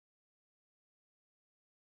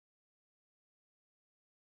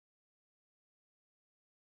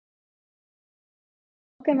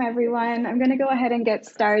Welcome, everyone. I'm going to go ahead and get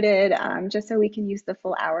started just so we can use the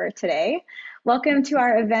full hour today. Welcome to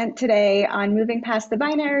our event today on moving past the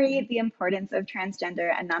binary, the importance of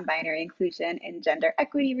transgender and non-binary inclusion in gender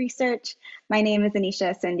equity research. My name is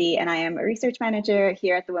Anisha Cindy, and I am a research manager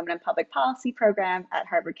here at the Women in Public Policy program at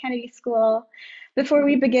Harvard Kennedy School. Before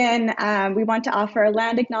we begin, we want to offer a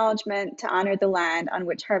land acknowledgement to honor the land on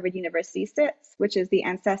which Harvard University sits, which is the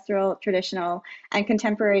ancestral, traditional, and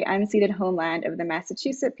contemporary unceded homeland of the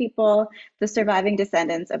Massachusetts people, the surviving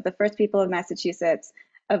descendants of the first people of Massachusetts,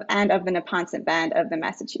 and of the Neponset Band of the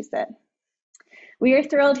Massachusetts. We are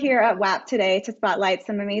thrilled here at WAP today to spotlight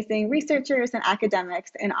some amazing researchers and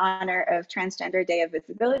academics in honor of Transgender Day of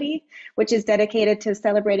Visibility, which is dedicated to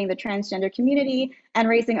celebrating the transgender community and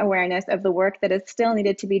raising awareness of the work that is still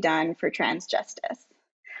needed to be done for trans justice.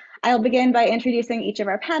 I'll begin by introducing each of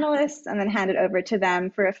our panelists and then hand it over to them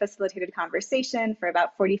for a facilitated conversation for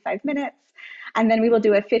about 45 minutes. And then we will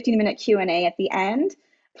do a 15-minute Q&A at the end.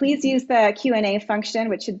 Please use the Q&A function,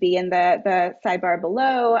 which should be in the sidebar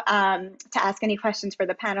below, to ask any questions for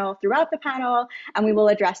the panel throughout the panel, and we will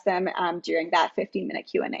address them during that 15-minute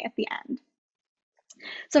Q&A at the end.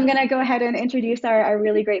 So I'm going to go ahead and introduce our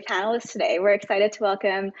really great panelists today. We're excited to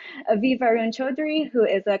welcome Varun Chaudhry, who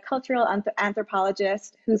is a cultural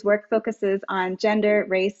anthropologist whose work focuses on gender,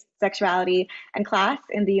 race, sexuality, and class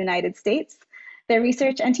in the United States. Their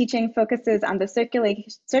research and teaching focuses on the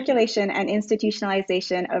circulation and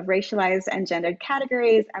institutionalization of racialized and gendered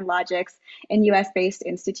categories and logics in US-based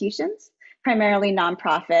institutions, primarily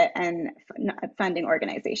nonprofit and funding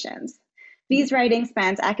organizations. These writings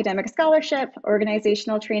spans academic scholarship,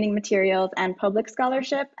 organizational training materials, and public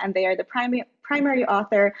scholarship, and they are the primary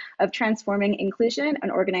author of Transforming Inclusion,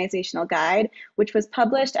 an Organizational Guide, which was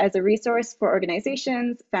published as a resource for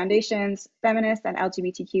organizations, foundations, feminist and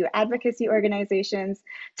LGBTQ advocacy organizations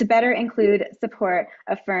to better include, support,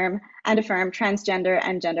 affirm transgender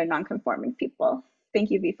and gender nonconforming people.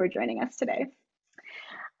 Thank you, V, for joining us today.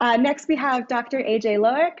 Next, we have Dr. AJ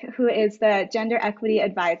Lowik, who is the Gender Equity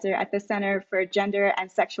Advisor at the Center for Gender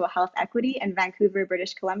and Sexual Health Equity in Vancouver,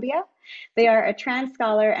 British Columbia. They are a trans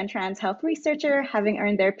scholar and trans health researcher, having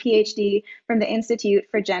earned their PhD from the Institute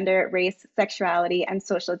for Gender, Race, Sexuality, and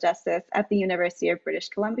Social Justice at the University of British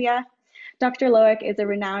Columbia. Dr. Lowik is a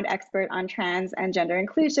renowned expert on trans and gender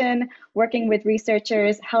inclusion, working with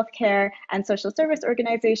researchers, healthcare, and social service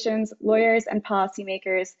organizations, lawyers, and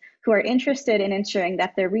policymakers who are interested in ensuring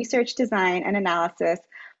that their research design and analysis,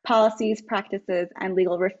 policies, practices, and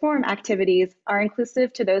legal reform activities are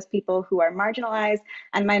inclusive to those people who are marginalized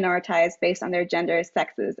and minoritized based on their genders,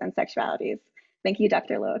 sexes, and sexualities. Thank you,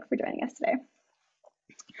 Dr. Lowik, for joining us today.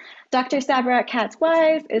 Dr. Sabra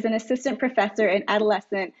Katz-Wise is an assistant professor in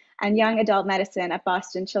adolescent and young adult medicine at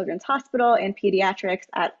Boston Children's Hospital in Pediatrics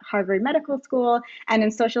at Harvard Medical School and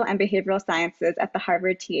in social and behavioral sciences at the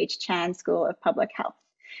Harvard T.H. Chan School of Public Health.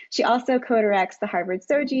 She also co-directs the Harvard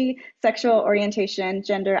SOGI Sexual Orientation,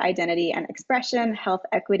 Gender Identity and Expression Health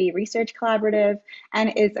Equity Research Collaborative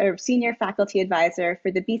and is a senior faculty advisor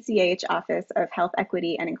for the BCH Office of Health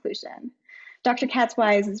Equity and Inclusion. Dr.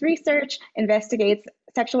 Katz-Wise's research investigates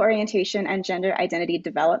sexual orientation and gender identity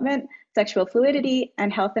development, sexual fluidity,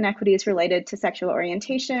 and health inequities related to sexual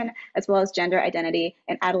orientation, as well as gender identity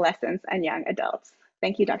in adolescents and young adults.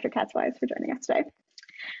 Thank you, Dr. Katz-Wise, for joining us today.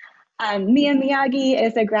 Mia Miyagi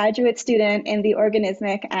is a graduate student in the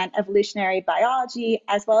organismic and evolutionary biology,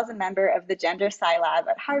 as well as a member of the Gender Sci Lab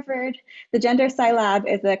at Harvard. The Gender Sci Lab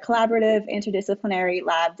is a collaborative interdisciplinary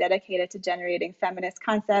lab dedicated to generating feminist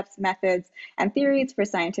concepts, methods, and theories for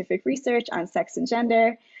scientific research on sex and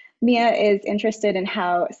gender. Mia is interested in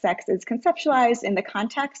how sex is conceptualized in the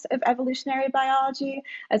context of evolutionary biology,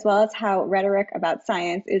 as well as how rhetoric about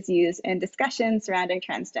science is used in discussions surrounding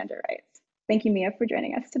transgender rights. Thank you, Mia, for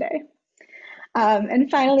joining us today.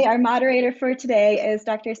 And finally, our moderator for today is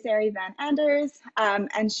Dr. Sari Van Anders,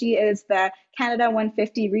 and she is the Canada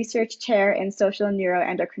 150 Research Chair in Social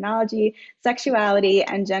Neuroendocrinology, Sexuality,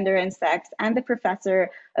 and Gender and Sex, and the Professor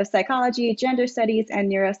of Psychology, Gender Studies,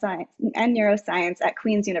 and Neuroscience at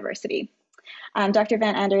Queen's University. Dr.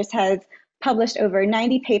 Van Anders has published over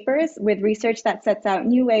 90 papers with research that sets out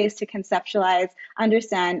new ways to conceptualize,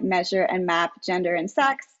 understand, measure, and map gender and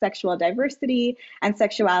sex, sexual diversity, and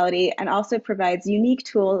sexuality, and also provides unique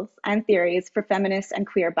tools and theories for feminist and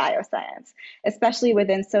queer bioscience, especially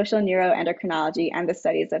within social neuroendocrinology and the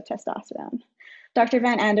studies of testosterone. Dr.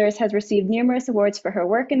 Van Anders has received numerous awards for her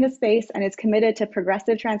work in this space and is committed to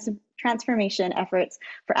progressive transformation efforts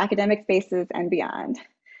for academic spaces and beyond.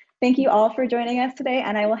 Thank you all for joining us today,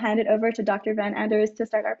 and I will hand it over to Dr. Van Anders to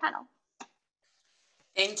start our panel.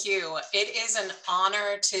 Thank you. It is an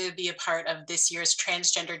honor to be a part of this year's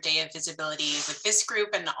Transgender Day of Visibility with this group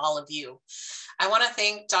and all of you. I want to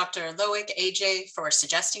thank Dr. Lowik, AJ, for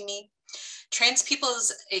suggesting me. Trans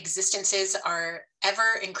people's existences are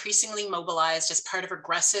ever increasingly mobilized as part of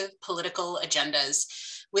aggressive political agendas,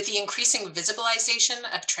 with the increasing visibilization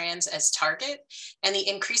of trans as target and the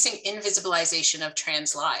increasing invisibilization of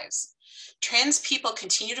trans lives. Trans people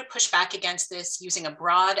continue to push back against this using a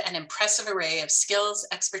broad and impressive array of skills,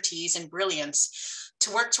 expertise, and brilliance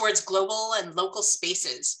to work towards global and local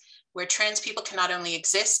spaces where trans people can not only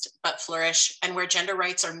exist, but flourish, and where gender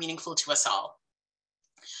rights are meaningful to us all.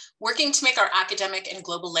 Working to make our academic and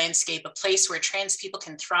global landscape a place where trans people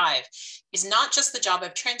can thrive is not just the job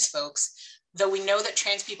of trans folks, though we know that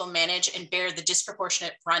trans people manage and bear the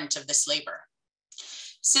disproportionate brunt of this labor.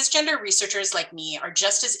 Cisgender researchers like me are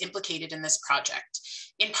just as implicated in this project,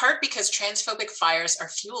 in part because transphobic fires are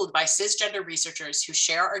fueled by cisgender researchers who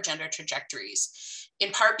share our gender trajectories,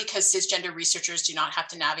 in part because cisgender researchers do not have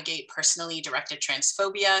to navigate personally directed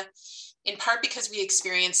transphobia, in part because we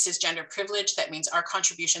experience cisgender privilege that means our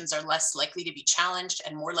contributions are less likely to be challenged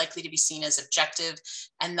and more likely to be seen as objective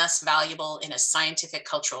and thus valuable in a scientific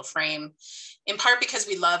cultural frame, in part because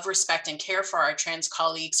we love, respect, and care for our trans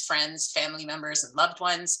colleagues, friends, family members, and loved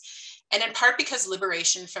ones, and in part because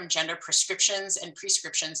liberation from gender prescriptions and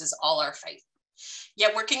prescriptions is all our fight.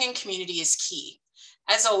 Yet working in community is key.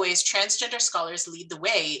 As always, transgender scholars lead the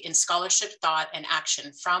way in scholarship, thought, and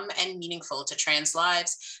action from and meaningful to trans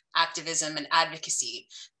lives, activism, and advocacy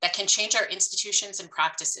that can change our institutions and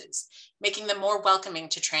practices, making them more welcoming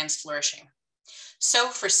to trans flourishing. So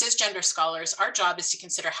for cisgender scholars, our job is to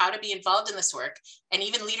consider how to be involved in this work and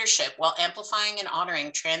even leadership while amplifying and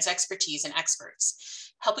honoring trans expertise and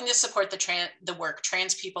experts, helping to support the work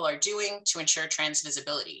trans people are doing to ensure trans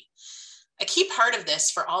visibility. A key part of this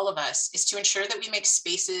for all of us is to ensure that we make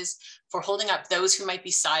spaces for holding up those who might be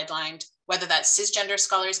sidelined, whether that's cisgender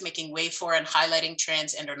scholars making way for and highlighting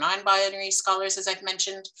trans and or non-binary scholars, as I've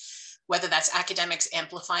mentioned, whether that's academics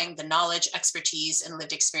amplifying the knowledge, expertise, and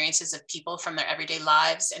lived experiences of people from their everyday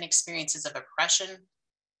lives and experiences of oppression,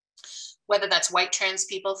 whether that's white trans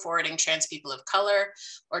people forwarding trans people of color,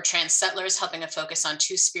 or trans settlers helping a focus on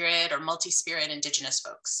two-spirit or multi-spirit Indigenous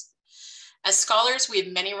folks. As scholars, we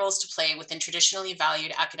have many roles to play within traditionally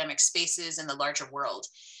valued academic spaces in the larger world.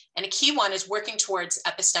 And a key one is working towards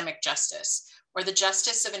epistemic justice, or the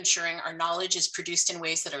justice of ensuring our knowledge is produced in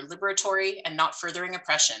ways that are liberatory and not furthering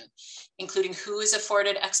oppression, including who is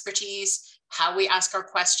afforded expertise, how we ask our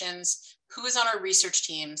questions, who is on our research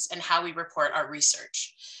teams, and how we report our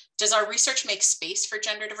research. Does our research make space for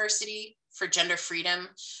gender diversity, for gender freedom,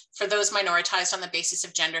 for those minoritized on the basis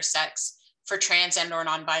of gender, sex, for trans and or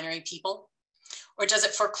non-binary people? Or does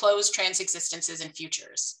it foreclose trans existences and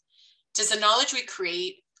futures? Does the knowledge we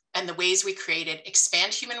create and the ways we create it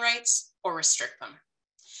expand human rights or restrict them?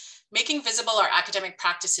 Making visible our academic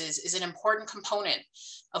practices is an important component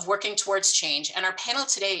of working towards change, and our panel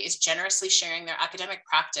today is generously sharing their academic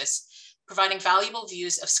practice, providing valuable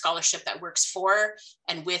views of scholarship that works for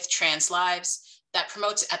and with trans lives, that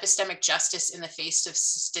promotes epistemic justice in the face of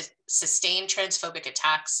sustained transphobic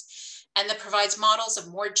attacks, and that provides models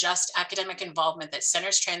of more just academic involvement that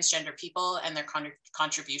centers transgender people and their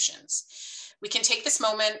contributions. We can take this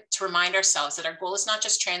moment to remind ourselves that our goal is not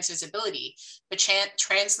just trans visibility, but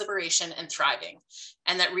trans liberation and thriving,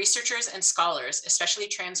 and that researchers and scholars, especially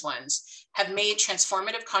trans ones, have made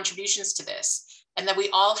transformative contributions to this, and that we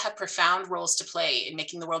all have profound roles to play in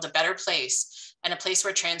making the world a better place and a place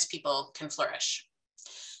where trans people can flourish.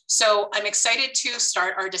 So I'm excited to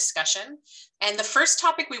start our discussion. And the first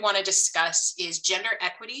topic we want to discuss is gender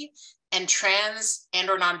equity and trans and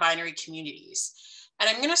or non-binary communities. And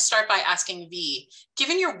I'm going to start by asking V,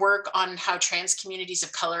 given your work on how trans communities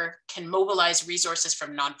of color can mobilize resources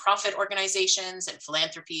from nonprofit organizations and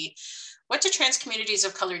philanthropy, what do trans communities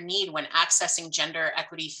of color need when accessing gender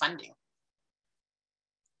equity funding?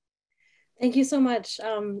 Thank you so much,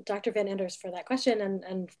 Dr. Van Anders, for that question,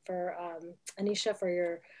 and for Anisha for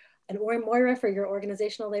your, and Moira for your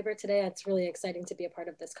organizational labor today. It's really exciting to be a part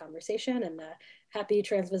of this conversation, and happy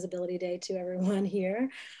Trans Visibility Day to everyone here.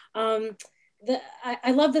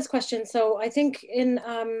 I love this question. So I think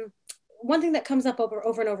one thing that comes up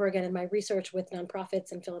over and over again in my research with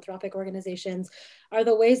nonprofits and philanthropic organizations are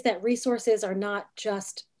the ways that resources are not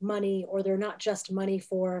just money, or they're not just money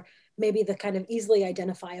for maybe the kind of easily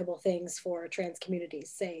identifiable things for trans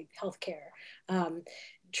communities, say healthcare.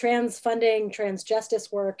 trans funding, trans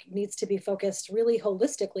justice work needs to be focused really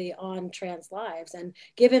holistically on trans lives. And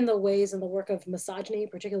given the ways and the work of misogyny,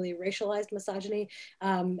 particularly racialized misogyny,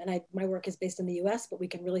 my work is based in the US, but we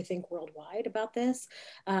can really think worldwide about this.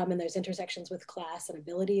 And there's intersections with class and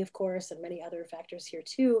ability, of course, and many other factors here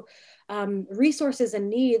too. Resources and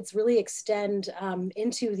needs really extend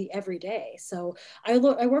into the everyday. So I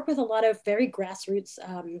work with a lot of very grassroots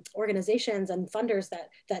organizations and funders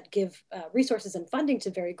that give resources and funding to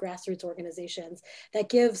very grassroots organizations that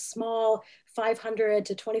give small $500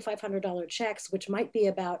 to $2,500 checks, which might be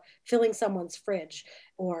about filling someone's fridge,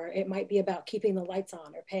 or it might be about keeping the lights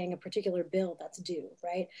on or paying a particular bill that's due,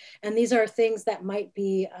 right? And these are things that might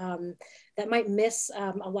be, that might miss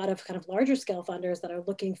a lot of kind of larger scale funders that are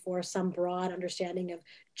looking for some broad understanding of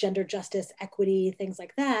gender justice, equity, things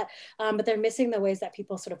like that. But they're missing the ways that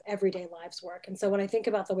people's sort of everyday lives work. And so when I think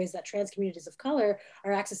about the ways that trans communities of color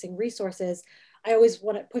are accessing resources, I always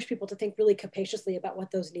want to push people to think really capaciously about what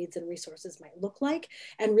those needs and resources might look like,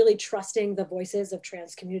 and really trusting the voices of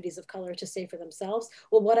trans communities of color to say for themselves,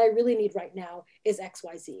 well, what I really need right now is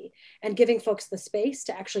XYZ, and giving folks the space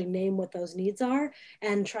to actually name what those needs are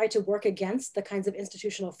and try to work against the kinds of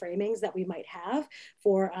institutional framings that we might have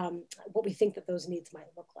for what we think that those needs might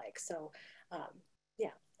look like. So yeah,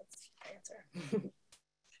 that's my answer.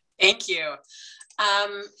 Thank you.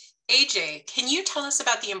 AJ, can you tell us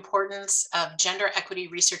about the importance of gender equity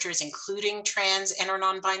researchers, including trans and or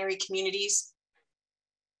non-binary communities?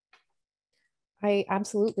 I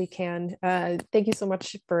absolutely can. Thank you so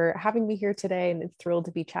much for having me here today, and it's thrilled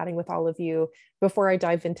to be chatting with all of you. Before I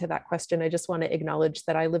dive into that question, I just want to acknowledge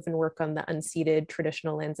that I live and work on the unceded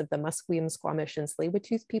traditional lands of the Musqueam, Squamish, and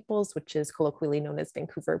Tsleil-Waututh peoples, which is colloquially known as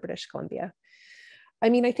Vancouver, British Columbia. I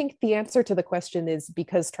mean, I think the answer to the question is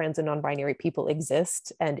because trans and non-binary people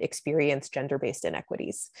exist and experience gender-based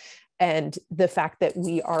inequities. And the fact that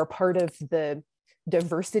we are part of the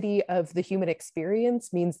diversity of the human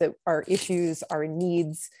experience means that our issues, our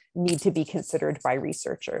needs need to be considered by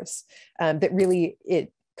researchers. That really,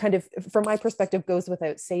 it kind of, from my perspective, goes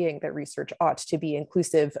without saying that research ought to be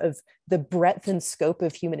inclusive of the breadth and scope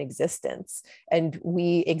of human existence. And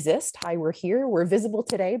we exist, hi, we're here, we're visible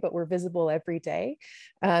today, but we're visible every day.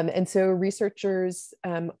 And so researchers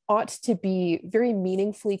ought to be very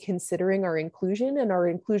meaningfully considering our inclusion and our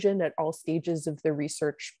inclusion at all stages of the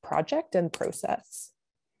research project and process.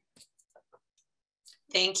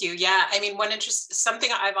 Thank you. Yeah, I mean, something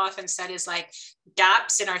I've often said is like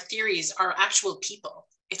gaps in our theories are actual people.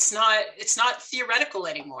 It's not theoretical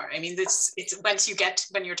anymore. I mean, it's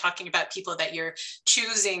when you're talking about people that you're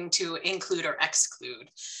choosing to include or exclude.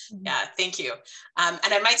 Mm-hmm. Yeah, thank you. And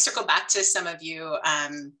I might circle back to some of you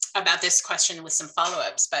about this question with some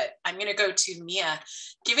follow-ups, but I'm going to go to Mia.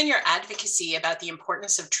 Given your advocacy about the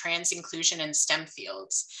importance of trans inclusion in STEM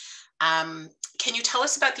fields, can you tell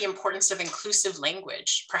us about the importance of inclusive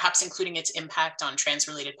language, perhaps including its impact on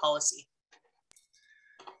trans-related policy?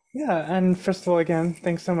 Yeah, and first of all, again,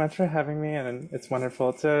 thanks so much for having me, and it's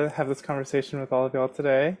wonderful to have this conversation with all of y'all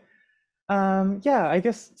today. Yeah, I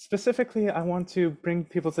guess specifically, I want to bring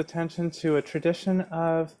people's attention to a tradition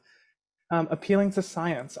of appealing to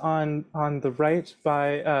science on the right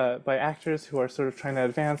by actors who are sort of trying to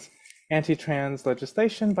advance anti-trans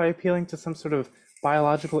legislation by appealing to some sort of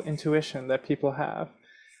biological intuition that people have.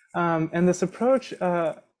 And this approach,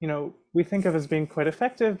 we think of as being quite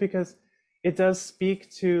effective because it does speak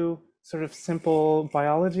to sort of simple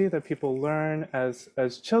biology that people learn as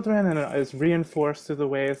children, and is reinforced through the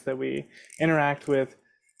ways that we interact with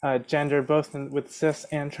gender, both with cis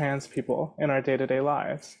and trans people in our day-to-day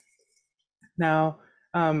lives. Now,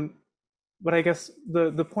 but I guess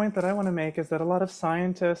the point that I want to make is that a lot of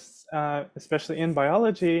scientists, especially in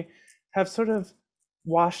biology, have sort of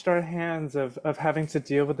washed our hands of having to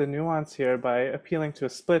deal with the nuance here by appealing to a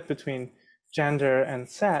split between gender and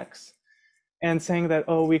sex, and saying that,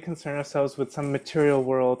 oh, we concern ourselves with some material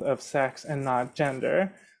world of sex and not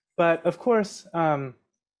gender. But of course,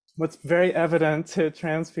 what's very evident to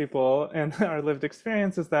trans people in our lived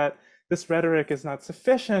experience is that this rhetoric is not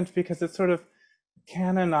sufficient, because it sort of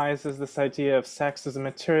canonizes this idea of sex as a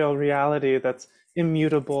material reality that's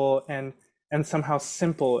immutable and somehow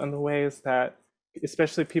simple in the ways that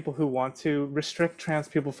especially people who want to restrict trans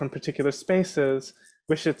people from particular spaces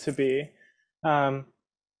wish it to be.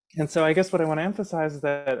 And so I guess what I want to emphasize is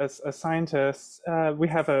that as scientists, we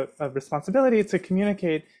have a responsibility to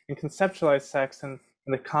communicate and conceptualize sex in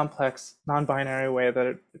the complex, non-binary way that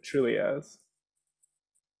it truly is.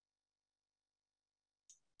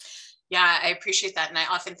 Yeah, I appreciate that. And I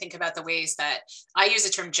often think about the ways that I use the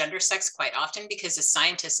term gender sex quite often, because as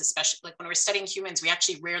scientists, especially like when we're studying humans, we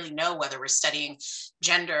actually rarely know whether we're studying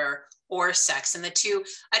gender or sex. And the two,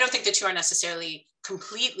 I don't think the two are necessarily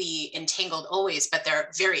completely entangled always, but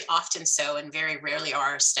they're very often so, and very rarely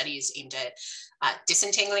are studies aimed at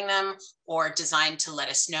disentangling them or designed to let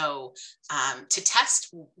us know, to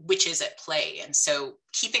test which is at play. And so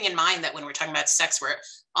keeping in mind that when we're talking about sex, we're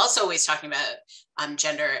also always talking about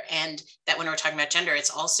gender, and that when we're talking about gender,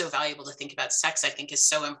 it's also valuable to think about sex, I think is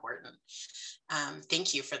so important.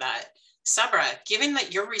 Thank you for that. Sabra, given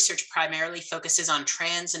that your research primarily focuses on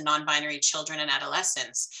trans and non-binary children and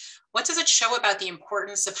adolescents, what does it show about the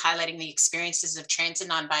importance of highlighting the experiences of trans and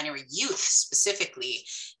non-binary youth specifically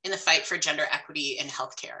in the fight for gender equity in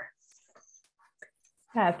healthcare?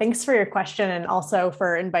 Yeah, thanks for your question, and also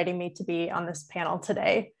for inviting me to be on this panel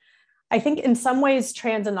today. I think in some ways,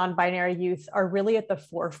 trans and non-binary youth are really at the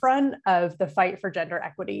forefront of the fight for gender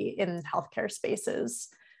equity in healthcare spaces.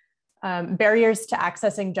 Barriers to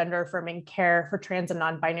accessing gender-affirming care for trans and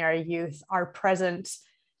non-binary youth are present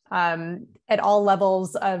at all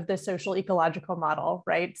levels of the social ecological model,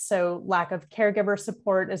 right? So lack of caregiver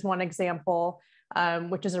support is one example,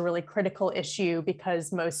 which is a really critical issue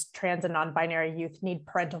because most trans and non-binary youth need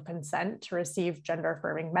parental consent to receive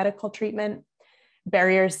gender-affirming medical treatment.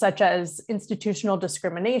 Barriers such as institutional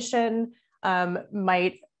discrimination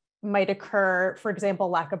might occur, for example,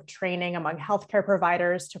 lack of training among healthcare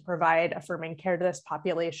providers to provide affirming care to this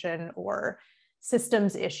population, or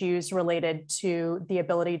systems issues related to the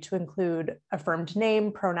ability to include affirmed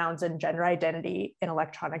name, pronouns, and gender identity in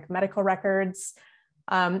electronic medical records.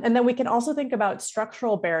 And then we can also think about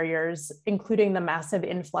structural barriers, including the massive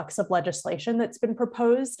influx of legislation that's been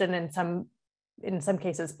proposed and in some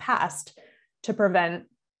cases passed to prevent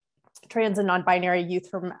trans and non-binary youth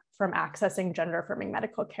from accessing gender-affirming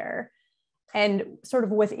medical care. And sort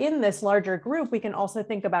of within this larger group, we can also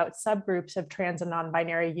think about subgroups of trans and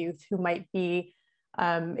non-binary youth who might be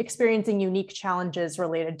experiencing unique challenges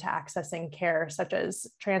related to accessing care, such as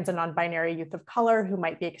trans and non-binary youth of color who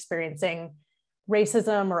might be experiencing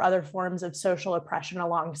racism or other forms of social oppression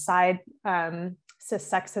alongside cis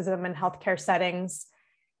sexism in healthcare settings,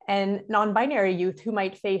 and non-binary youth who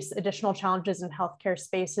might face additional challenges in healthcare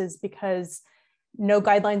spaces because no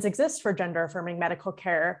guidelines exist for gender-affirming medical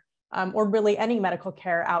care, or really any medical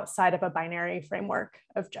care outside of a binary framework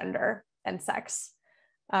of gender and sex.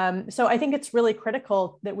 So I think it's really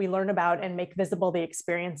critical that we learn about and make visible the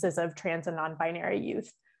experiences of trans and non-binary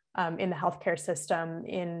youth in the healthcare system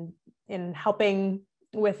in helping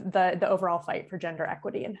with the overall fight for gender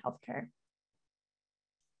equity in healthcare.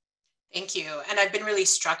 Thank you. And I've been really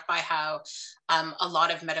struck by how a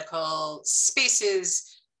lot of medical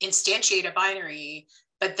spaces instantiate a binary,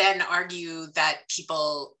 but then argue that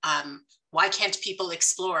people, why can't people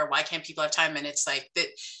explore? Why can't people have time? And it's like that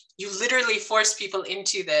you literally force people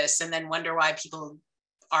into this and then wonder why people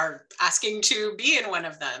are asking to be in one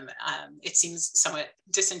of them. It seems somewhat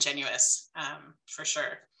disingenuous, for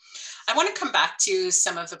sure. I want to come back to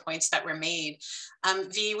some of the points that were made.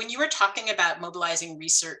 V, when you were talking about mobilizing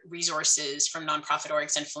resources from nonprofit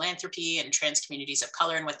orgs and philanthropy and trans communities of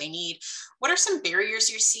color and what they need, what are some barriers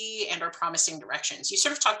you see and or promising directions? You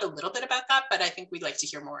sort of talked a little bit about that, but I think we'd like to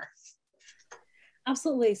hear more.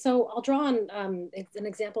 Absolutely. So I'll draw on an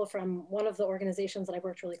example from one of the organizations that I've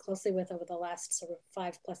worked really closely with over the last sort of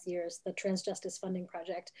 5+ years, the Trans Justice Funding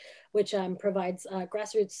Project, which provides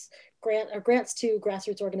grants to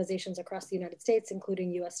grassroots organizations across the United States,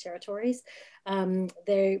 including US territories.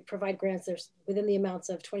 They provide grants within the amounts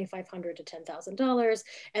of $2,500 to $10,000,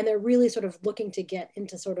 and they're really sort of looking to get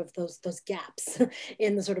into sort of those gaps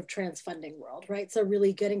in the sort of trans funding world, right? So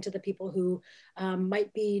really getting to the people who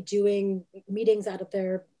might be doing meetings out of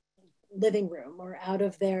their living room or out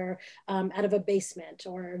of a basement,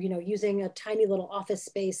 or using a tiny little office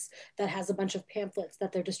space that has a bunch of pamphlets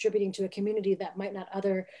that they're distributing to a community that might not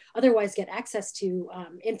otherwise get access to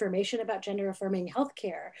information about gender affirming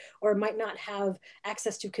healthcare, or might not have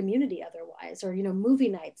access to community otherwise, or movie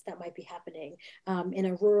nights that might be happening in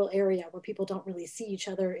a rural area where people don't really see each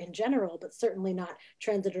other in general, but certainly not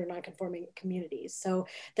transit or non-conforming communities. So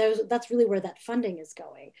that's really where that funding is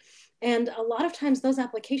going. And a lot of times those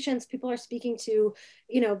applications, people are speaking to,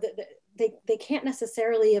 they can't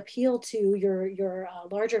necessarily appeal to your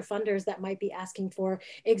larger funders that might be asking for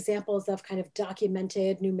examples of kind of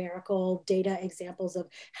documented numerical data examples of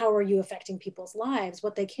how are you affecting people's lives.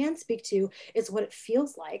 What they can speak to is what it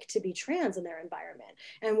feels like to be trans in their environment,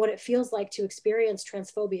 and what it feels like to experience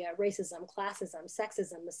transphobia, racism, classism,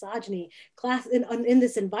 sexism, misogyny, in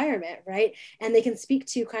this environment, right? And they can speak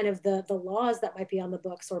to kind of the laws that might be on the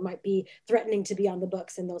books or might be threatening to be on the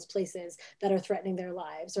books in those places that are threatening their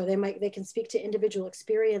lives, or they can speak to individual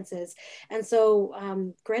experiences. And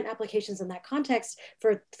so grant applications in that context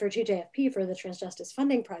for TJFP, for the Transjustice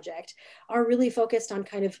Funding Project, are really focused on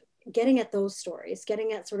kind of getting at those stories,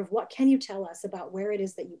 getting at sort of what can you tell us about where it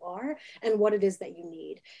is that you are and what it is that you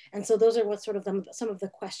need. And so those are what sort of some of the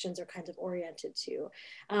questions are kind of oriented to.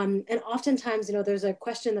 And oftentimes, you know, there's a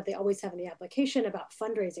question that they always have in the application about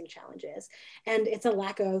fundraising challenges. And it's a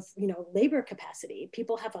lack of, you know, labor capacity.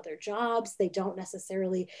 People have other jobs. They don't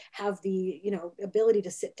necessarily have the, you know, ability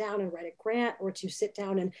to sit down and write a grant, or to sit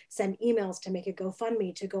down and send emails to make a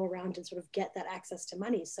GoFundMe to go around and sort of get that access to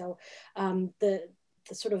money. So the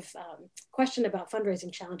sort of question about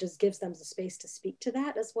fundraising challenges gives them the space to speak to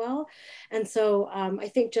that as well. And so I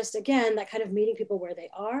think just, again, that kind of meeting people where they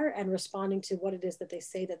are and responding to what it is that they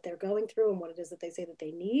say that they're going through and what it is that they say that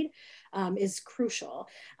they need is crucial.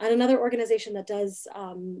 And another organization that does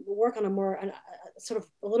work on sort of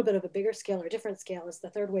a little bit of a bigger scale or different scale is the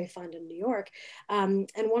Third Wave Fund in New York. And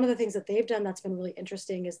one of the things that they've done that's been really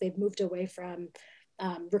interesting is they've moved away from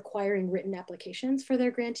requiring written applications for their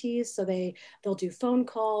grantees. So they'll do phone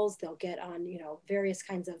calls, they'll get on, you know, various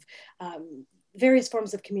kinds of various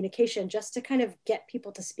forms of communication just to kind of get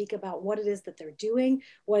people to speak about what it is that they're doing,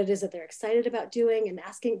 what it is that they're excited about doing, and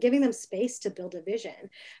giving them space to build a vision.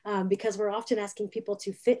 Because we're often asking people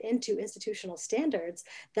to fit into institutional standards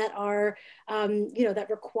that are, you know, that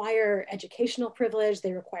require educational privilege,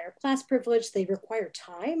 they require class privilege, they require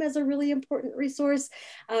time as a really important resource.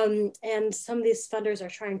 And some of these funders are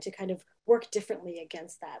trying to kind of work differently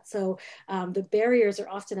against that. So the barriers are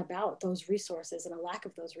often about those resources and a lack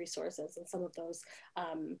of those resources. And some of those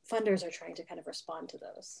funders are trying to kind of respond to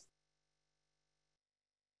those.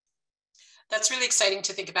 That's really exciting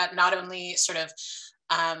to think about, not only sort of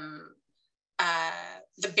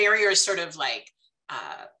the barriers, sort of like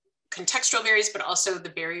contextual barriers, but also the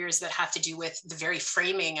barriers that have to do with the very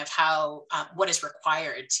framing of how what is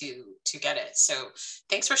required to get it. So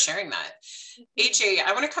thanks for sharing that. AJ,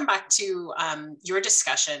 I want to come back to your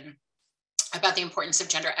discussion about the importance of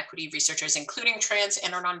gender equity researchers, including trans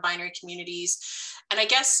and or non-binary communities. And I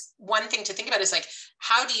guess one thing to think about is like,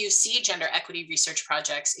 how do you see gender equity research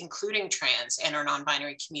projects, including trans and or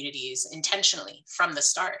non-binary communities, intentionally from the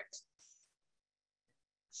start?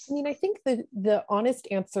 I mean, I think the honest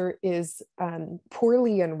answer is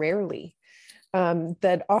poorly and rarely.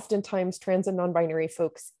 That oftentimes trans and non-binary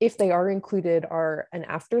folks, if they are included, are an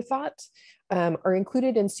afterthought, are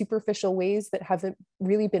included in superficial ways that haven't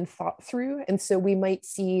really been thought through. And so we might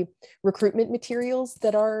see recruitment materials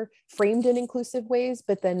that are framed in inclusive ways,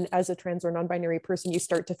 but then as a trans or non-binary person, you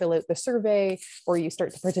start to fill out the survey or you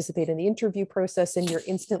start to participate in the interview process, and you're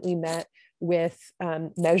instantly met with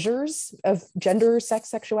measures of gender, sex,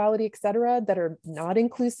 sexuality, et cetera, that are not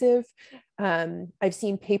inclusive. I've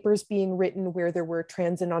seen papers being written where there were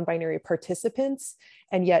trans and non-binary participants,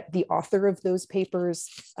 and yet the author of those papers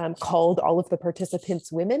called all of the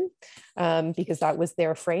participants women because that was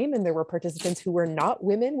their frame, and there were participants who were not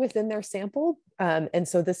women within their sample. And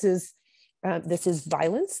so this is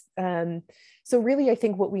violence. So really, I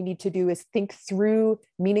think what we need to do is think through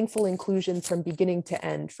meaningful inclusion from beginning to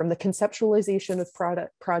end, from the conceptualization of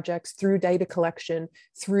projects through data collection,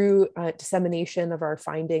 through dissemination of our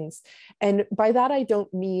findings. And by that, I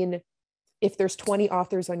don't mean if there's 20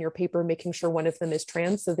 authors on your paper, making sure one of them is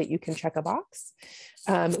trans so that you can check a box.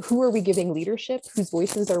 Who are we giving leadership? Whose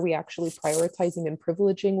voices are we actually prioritizing and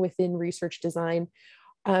privileging within research design?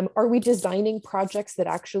 Are we designing projects that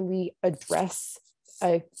actually address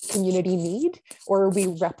a community need, or are we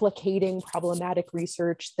replicating problematic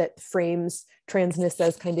research that frames transness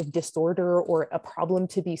as kind of disorder or a problem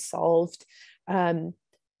to be solved?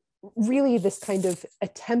 Really, this kind of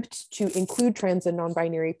attempt to include trans and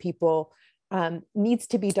non-binary people needs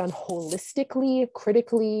to be done holistically,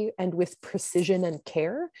 critically, and with precision and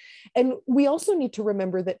care. And we also need to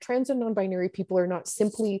remember that trans and non-binary people are not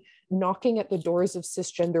simply knocking at the doors of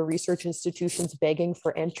cisgender research institutions begging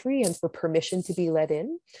for entry and for permission to be let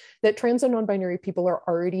in, that trans and non-binary people are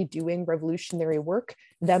already doing revolutionary work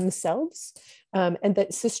themselves, and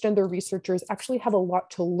that cisgender researchers actually have a lot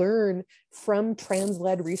to learn from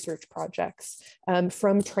trans-led research projects,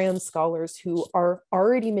 from trans scholars who are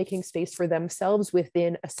already making space for themselves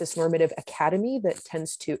within a cisnormative academy that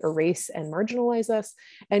tends to erase and marginalize us,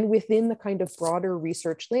 and within the kind of broader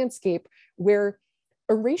research landscape where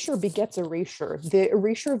erasure begets erasure. The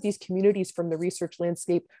erasure of these communities from the research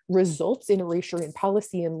landscape results in erasure in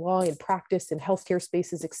policy and law and practice in healthcare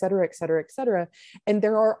spaces, et cetera, et cetera, et cetera. And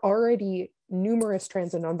there are already numerous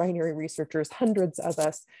trans and non-binary researchers, hundreds of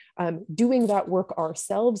us, doing that work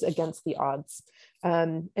ourselves against the odds.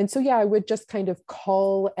 And so, yeah, I would just kind of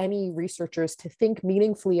call any researchers to think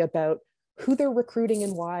meaningfully about who they're recruiting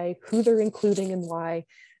and why, who they're including and why,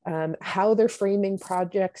 how they're framing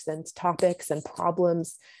projects and topics and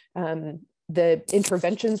problems, the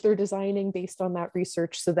interventions they're designing based on that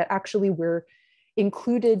research, so that actually we're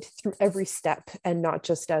included through every step and not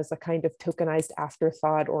just as a kind of tokenized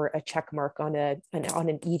afterthought or a check mark on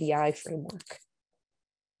an EDI framework.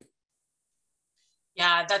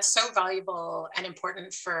 Yeah, that's so valuable and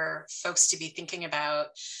important for folks to be thinking about.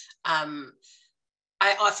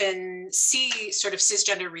 I often see sort of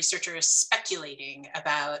cisgender researchers speculating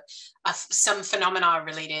about some phenomena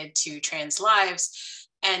related to trans lives.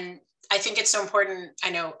 And I think it's so important. I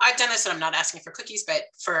know I've done this and I'm not asking for cookies, but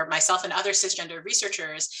for myself and other cisgender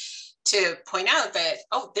researchers to point out that,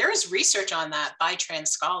 oh, there is research on that by trans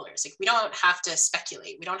scholars. Like, we don't have to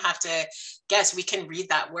speculate. We don't have to guess. We can read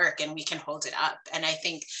that work and we can hold it up. And I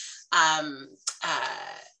think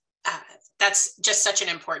that's just such an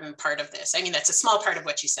important part of this. I mean, that's a small part of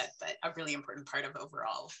what you said, but a really important part of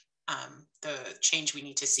overall the change we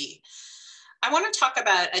need to see. I want to talk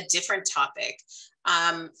about a different topic,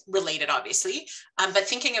 related obviously, but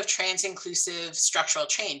thinking of trans-inclusive structural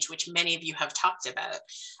change, which many of you have talked about.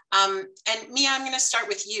 And Mia, I'm going to start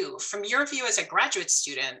with you. From your view as a graduate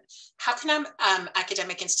student, how can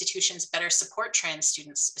academic institutions better support trans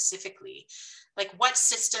students specifically? Like, what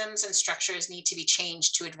systems and structures need to be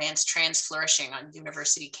changed to advance trans flourishing on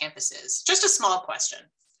university campuses? Just a small question.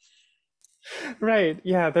 Right,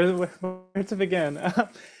 yeah, there's where to begin.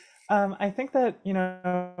 I think that, you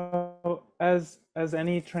know, as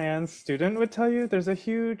any trans student would tell you, there's a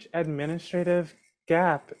huge administrative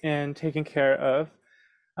gap in taking care of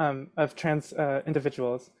trans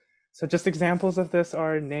individuals. So just examples of this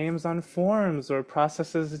are names on forms, or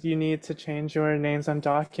processes you need to change your names on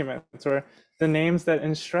documents, or the names that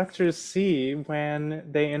instructors see when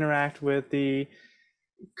they interact with the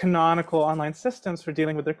canonical online systems for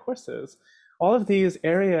dealing with their courses. All of these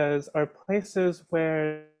areas are places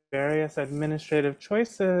where various administrative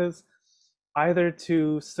choices, either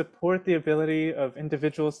to support the ability of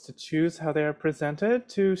individuals to choose how they are presented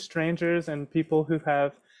to strangers and people who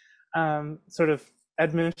have sort of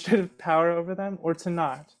administrative power over them, or to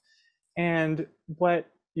not. And what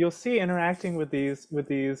you'll see interacting with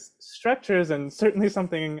these structures, and certainly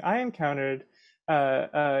something I encountered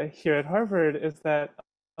here at Harvard, is that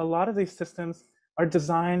a lot of these systems are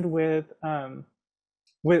designed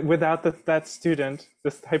without that student,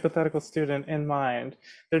 this hypothetical student, in mind.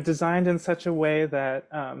 They're designed in such a way that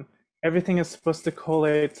everything is supposed to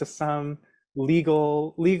collate to some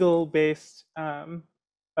legal-based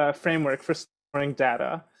framework for storing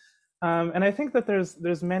data. And I think that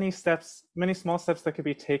there's many small steps that could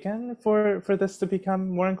be taken for this to become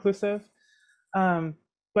more inclusive.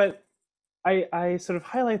 But I sort of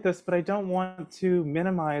highlight this, but I don't want to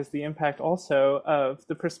minimize the impact also of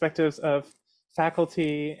the perspectives of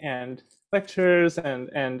faculty and lecturers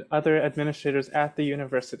and other administrators at the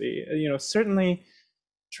university. You know, certainly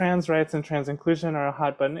trans rights and trans inclusion are a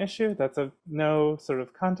hot button issue. That's no sort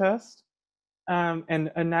of contest.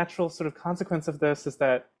 And a natural sort of consequence of this is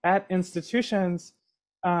that at institutions,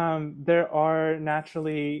 there are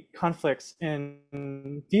naturally conflicts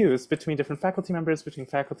in views between different faculty members, between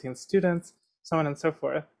faculty and students, so on and so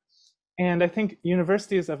forth. And I think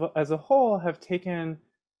universities as a whole have taken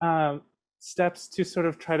steps to sort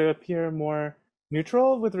of try to appear more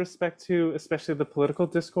neutral with respect to especially the political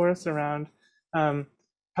discourse around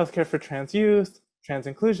healthcare for trans youth, trans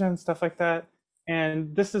inclusion, stuff like that.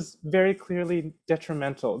 And this is very clearly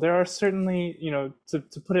detrimental. There are certainly, you know, to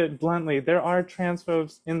put it bluntly, there are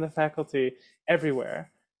transphobes in the faculty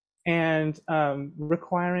everywhere. And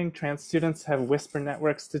requiring trans students to have whisper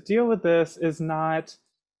networks to deal with this is not,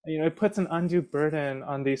 you know, it puts an undue burden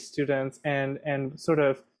on these students, and sort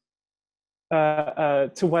of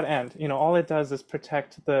to what end? You know, all it does is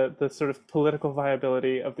protect the sort of political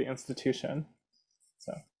viability of the institution.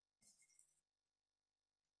 So.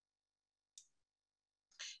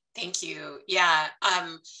 Thank you. Yeah,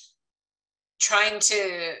 trying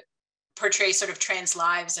to portray sort of trans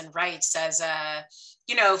lives and rights as a,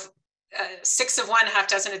 you know, 6 of one, half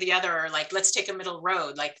dozen of the other, or like, let's take a middle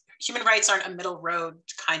road. Like, human rights aren't a middle road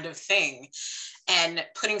kind of thing. And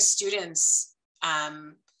putting students'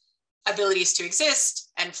 abilities to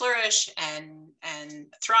exist and flourish and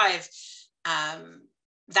thrive,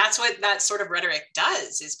 that's what that sort of rhetoric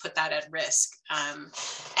does, is put that at risk.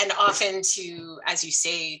 And often to, as you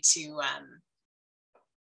say, to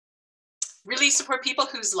really support people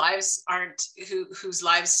whose lives aren't, whose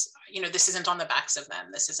lives, you know, this isn't on the backs of them.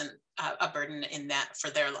 This isn't a burden in that for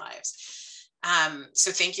their lives.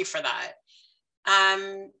 So thank you for that.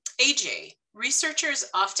 AJ, researchers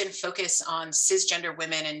often focus on cisgender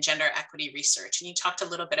women and gender equity research. And you talked a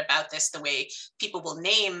little bit about this, the way people will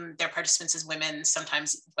name their participants as women,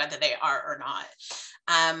 sometimes whether they are or not.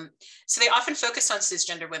 So they often focus on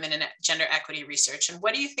cisgender women and gender equity research. And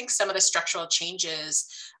what do you think some of the structural changes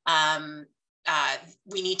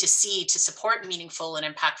we need to see to support meaningful and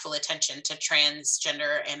impactful attention to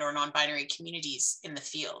transgender and or non-binary communities in the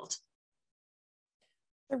field?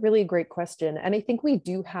 A really great question. And I think we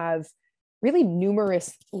do have really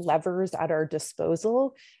numerous levers at our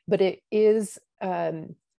disposal, but it is a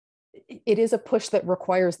push that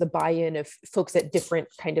requires the buy-in of folks at different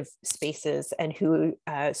kind of spaces and who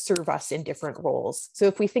serve us in different roles. So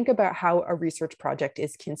if we think about how a research project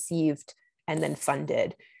is conceived and then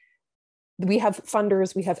funded, we have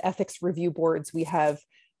funders, we have ethics review boards, we have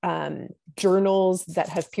journals that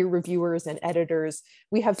have peer reviewers and editors.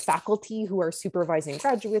 We have faculty who are supervising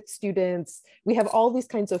graduate students. We have all these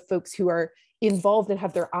kinds of folks who are involved and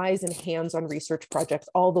have their eyes and hands on research projects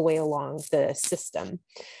all the way along the system.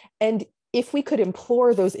 And if we could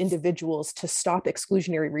implore those individuals to stop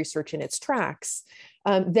exclusionary research in its tracks,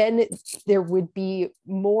 then there would be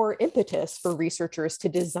more impetus for researchers to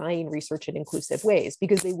design research in inclusive ways,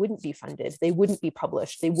 because they wouldn't be funded, they wouldn't be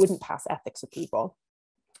published, they wouldn't pass ethics approval.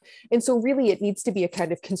 And so really it needs to be a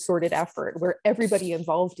kind of concerted effort where everybody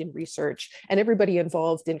involved in research and everybody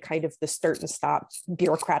involved in kind of the start and stop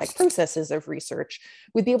bureaucratic processes of research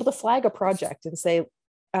would be able to flag a project and say,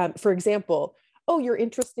 for example, oh, you're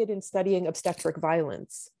interested in studying obstetric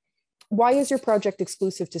violence. Why is your project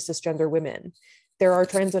exclusive to cisgender women? There are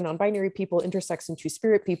trans and non-binary people, intersex and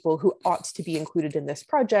two-spirit people who ought to be included in this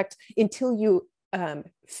project. Until you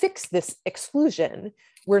fix this exclusion,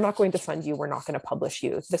 we're not going to fund you, we're not going to publish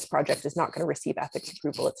you. This project is not going to receive ethics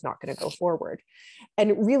approval, it's not going to go forward.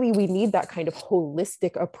 And really, we need that kind of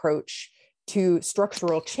holistic approach to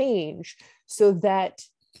structural change so that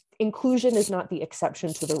inclusion is not the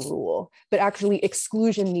exception to the rule, but actually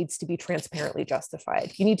exclusion needs to be transparently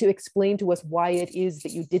justified. You need to explain to us why it is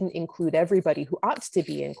that you didn't include everybody who ought to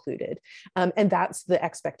be included. And that's the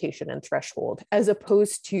expectation and threshold, as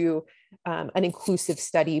opposed to an inclusive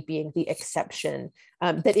study being the exception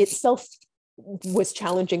that itself was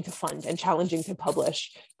challenging to fund and challenging to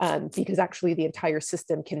publish, because actually the entire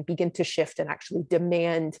system can begin to shift and actually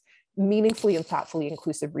demand meaningfully and thoughtfully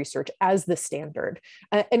inclusive research as the standard.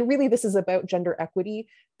 And really this is about gender equity,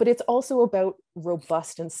 but it's also about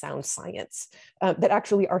robust and sound science, that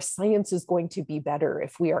actually our science is going to be better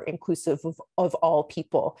if we are inclusive of all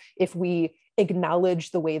people, if we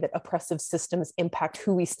acknowledge the way that oppressive systems impact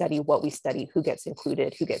who we study, what we study, who gets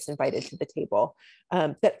included, who gets invited to the table,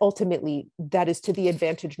 that ultimately that is to the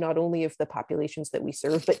advantage not only of the populations that we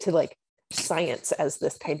serve, but to like science as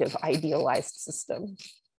this kind of idealized system.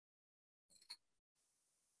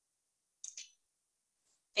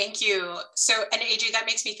 Thank you. So, and AJ, that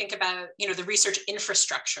makes me think about, you know, the research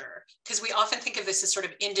infrastructure, because we often think of this as sort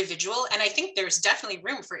of individual, and I think there's definitely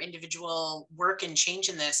room for individual work and change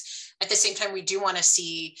in this. At the same time, we do want to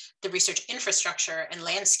see the research infrastructure and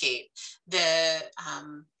landscape, the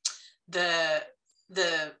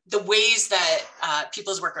ways that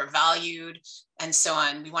people's work are valued and so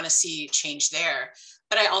on. We want to see change there.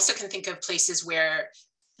 But I also can think of places where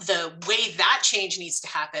the way that change needs to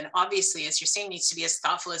happen, obviously, as you're saying, needs to be as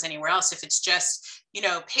thoughtful as anywhere else. If it's just, you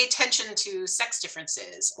know, pay attention to sex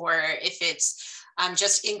differences, or if it's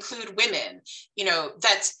just include women, you know,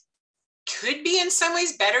 that could be in some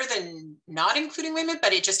ways better than not including women,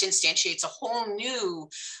 but it just instantiates a whole new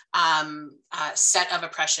set of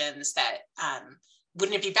oppressions that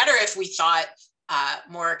wouldn't it be better if we thought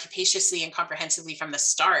more capaciously and comprehensively from the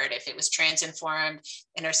start, if it was trans-informed,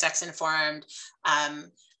 intersex-informed,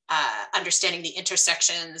 understanding the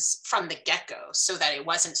intersections from the get-go, so that it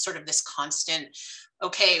wasn't sort of this constant,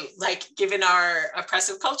 okay, like given our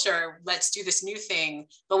oppressive culture, let's do this new thing,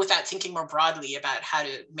 but without thinking more broadly about how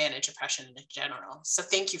to manage oppression in general. So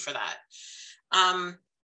thank you for that.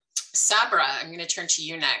 Sabra, I'm going to turn to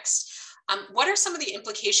you next. What are some of the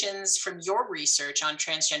implications from your research on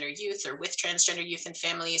transgender youth or with transgender youth and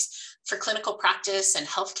families for clinical practice and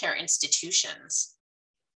healthcare institutions?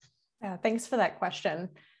 Yeah, thanks for that question.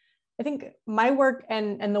 I think my work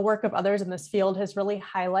and the work of others in this field has really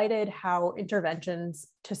highlighted how interventions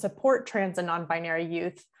to support trans and non-binary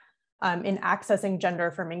youth in accessing gender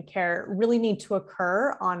affirming care really need to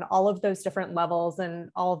occur on all of those different levels and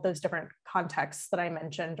all of those different contexts that I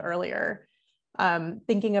mentioned earlier.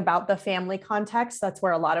 Thinking about the family context, that's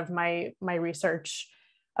where a lot of my research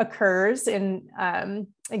occurs in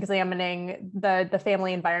examining the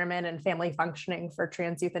family environment and family functioning for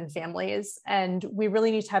trans youth and families. And we really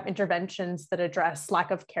need to have interventions that address lack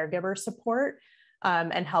of caregiver support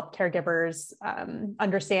and help caregivers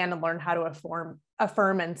understand and learn how to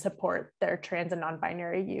affirm and support their trans and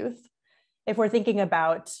non-binary youth. If we're thinking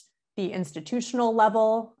about the institutional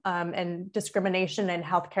level and discrimination in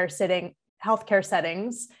healthcare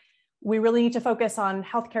settings, we really need to focus on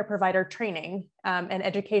healthcare provider training and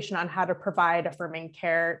education on how to provide affirming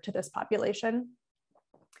care to this population.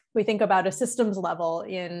 We think about a systems level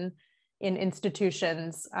in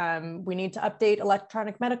institutions. We need to update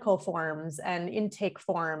electronic medical forms and intake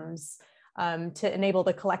forms to enable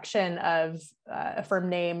the collection of affirmed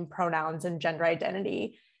name, pronouns, and gender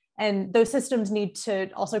identity. And those systems need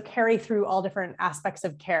to also carry through all different aspects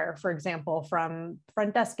of care, for example, from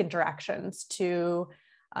front desk interactions to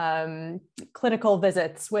clinical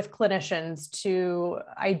visits with clinicians to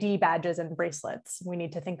ID badges and bracelets. We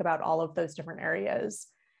need to think about all of those different areas.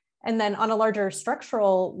 And then on a larger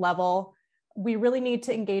structural level, we really need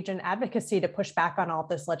to engage in advocacy to push back on all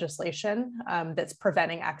this legislation that's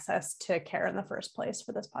preventing access to care in the first place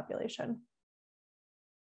for this population.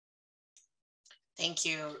 Thank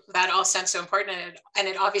you. That all sounds so important. And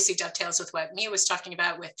it obviously dovetails with what Mia was talking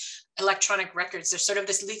about with electronic records. There's sort of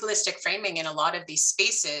this legalistic framing in a lot of these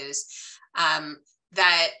spaces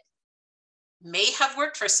that may have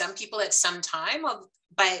worked for some people at some time,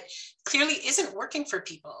 but clearly isn't working for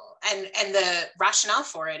people. And the rationale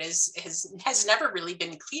for it has never really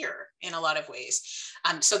been clear in a lot of ways.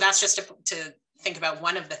 So that's just to think about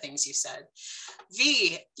one of the things you said.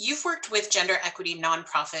 V, you've worked with gender equity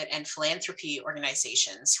nonprofit and philanthropy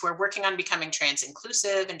organizations who are working on becoming trans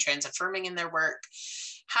inclusive and trans affirming in their work.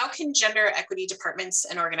 How can gender equity departments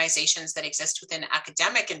and organizations that exist within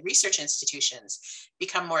academic and research institutions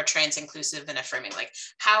become more trans inclusive and affirming? Like,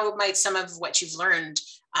 how might some of what you've learned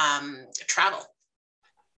travel?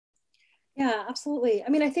 Yeah, absolutely. I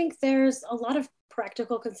mean, I think there's a lot of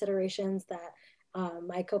practical considerations that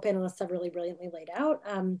my co-panelists have really brilliantly laid out,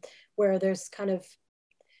 where there's kind of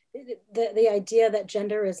the idea that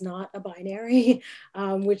gender is not a binary,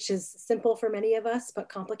 which is simple for many of us, but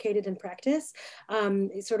complicated in practice.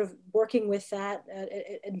 Sort of working with that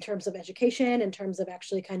in terms of education, in terms of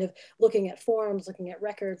actually kind of looking at forms, looking at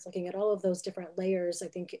records, looking at all of those different layers, I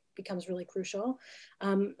think it becomes really crucial.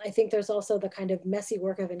 I think there's also the kind of messy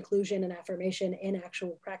work of inclusion and affirmation in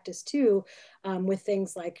actual practice too, with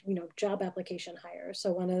things like, job application hires.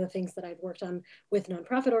 So one of the things that I've worked on with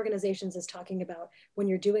nonprofit organizations is talking about when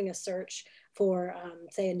you're doing a search for,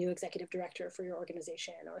 say, a new executive director for your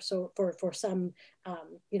organization, or so for some,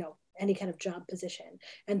 any kind of job position,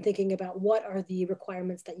 and thinking about what are the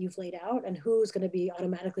requirements that you've laid out and who's going to be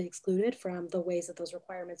automatically excluded from the ways that those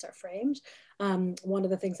requirements are framed. One of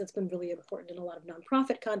the things that's been really important in a lot of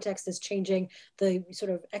nonprofit contexts is changing the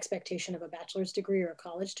sort of expectation of a bachelor's degree or a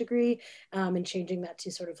college degree, and changing that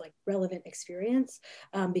to sort of like relevant experience,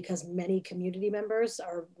 because many community members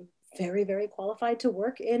are very, very qualified to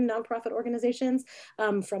work in nonprofit organizations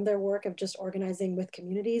from their work of just organizing with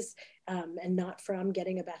communities, and not from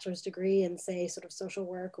getting a bachelor's degree in, say, sort of social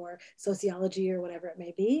work or sociology or whatever it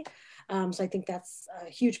may be. So I think that's a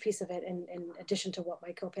huge piece of it, in addition to what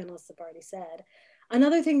my co-panelists have already said.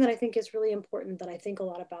 Another thing that I think is really important that I think a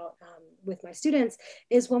lot about with my students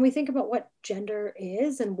is when we think about what gender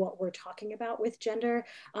is and what we're talking about with gender,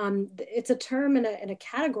 it's a term and a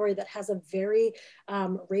category that has a very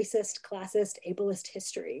racist, classist, ableist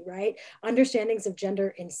history, right? Understandings of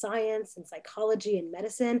gender in science and psychology and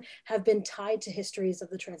medicine have been tied to histories of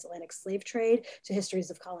the transatlantic slave trade, to histories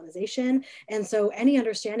of colonization. And so any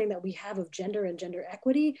understanding that we have of gender and gender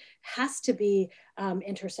equity has to be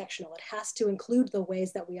intersectional. It has to include the the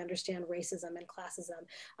ways that we understand racism and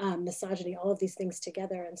classism, misogyny, all of these things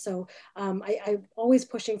together. And so I'm always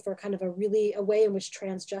pushing for kind of a way in which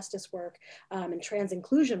trans justice work and trans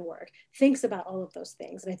inclusion work thinks about all of those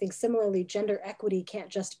things. And I think similarly, gender equity can't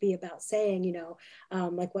just be about saying, you know,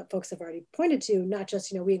 like what folks have already pointed to, not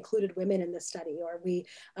just, you know, we included women in this study, or we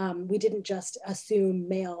didn't just assume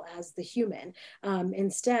male as the human.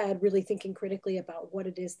 Instead, really thinking critically about what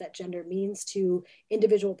it is that gender means to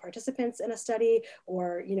individual participants in a study,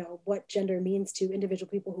 or, you know, what gender means to individual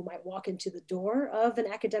people who might walk into the door of an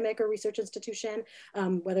academic or research institution,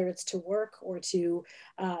 whether it's to work or to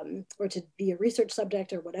be a research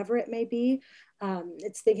subject or whatever it may be.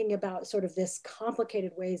 It's thinking about sort of this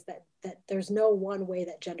complicated ways that there's no one way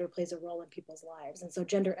that gender plays a role in people's lives. And so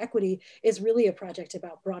gender equity is really a project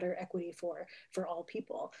about broader equity for all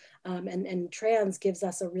people. And trans gives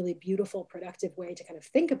us a really beautiful, productive way to kind of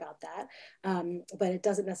think about that, but it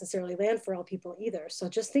doesn't necessarily land for all people either. So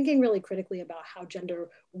just thinking really critically about how gender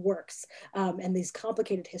works and these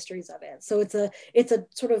complicated histories of it. So it's a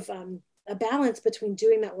sort of a balance between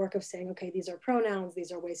doing that work of saying, okay, these are pronouns,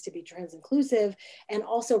 these are ways to be trans inclusive, and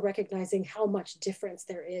also recognizing how much difference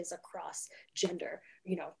there is across gender,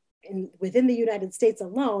 you know, within the United States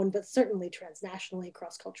alone, but certainly transnationally,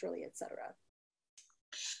 cross-culturally, et cetera.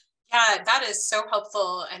 Yeah, that is so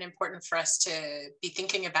helpful and important for us to be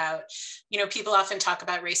thinking about. You know, people often talk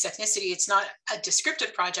about race ethnicity. It's not a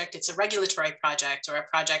descriptive project, it's a regulatory project, or a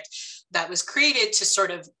project that was created to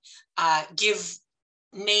sort of give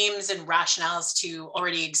names and rationales to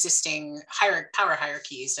already existing power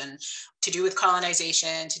hierarchies, and to do with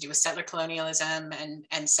colonization, to do with settler colonialism,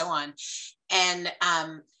 and so on. And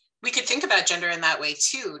we could think about gender in that way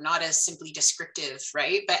too, not as simply descriptive,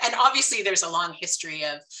 right? And obviously there's a long history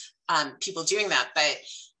of people doing that,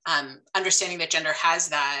 but understanding that gender has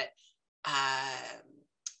that,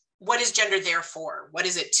 what is gender there for? What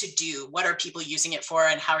is it to do? What are people using it for,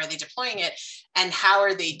 and how are they deploying it? And how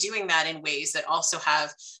are they doing that in ways that also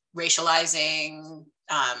have racializing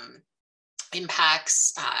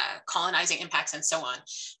impacts, colonizing impacts, and so on,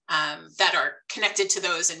 that are connected to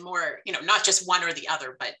those in more, you know, not just one or the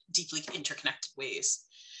other, but deeply interconnected ways.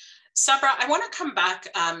 Sabra, I want to come back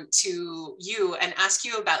to you and ask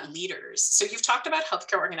you about leaders. So you've talked about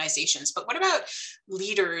healthcare organizations, but what about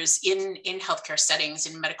leaders in healthcare settings,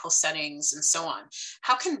 in medical settings, and so on?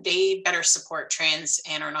 How can they better support trans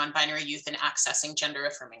and or non-binary youth in accessing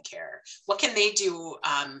gender-affirming care? What can they do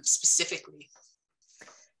specifically?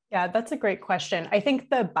 Yeah, that's a great question. I think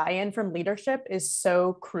the buy-in from leadership is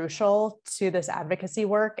so crucial to this advocacy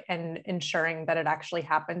work and ensuring that it actually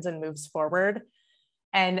happens and moves forward.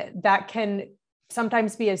 And that can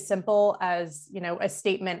sometimes be as simple as, you know, a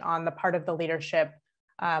statement on the part of the leadership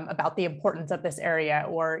about the importance of this area,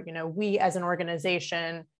 or, you know, we as an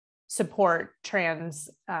organization support trans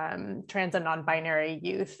and non-binary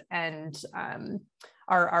youth, and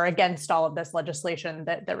are against all of this legislation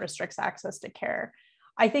that restricts access to care.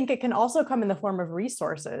 I think it can also come in the form of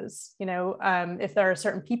resources. You know, if there are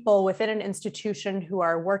certain people within an institution who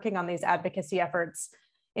are working on these advocacy efforts,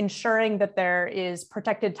 ensuring that there is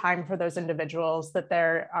protected time for those individuals, that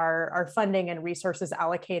there are funding and resources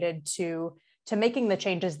allocated to making the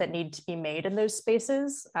changes that need to be made in those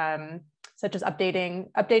spaces, such as updating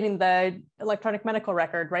the electronic medical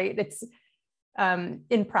record, right? It's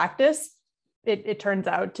in practice, it turns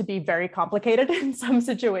out to be very complicated in some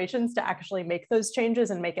situations to actually make those changes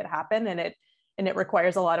and make it happen. And it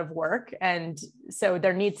requires a lot of work. And so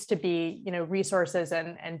there needs to be, you know, resources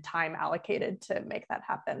and time allocated to make that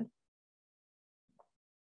happen.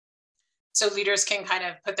 So leaders can kind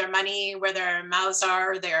of put their money where their mouths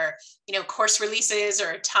are, their, you know, course releases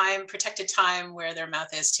or time, protected time where their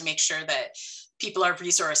mouth is, to make sure that people are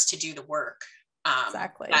resourced to do the work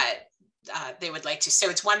exactly. that they would like to. So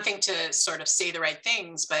it's one thing to sort of say the right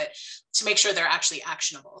things, but to make sure they're actually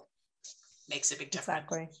actionable makes a big difference.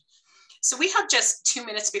 Exactly. So we have just 2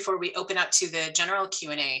 minutes before we open up to the general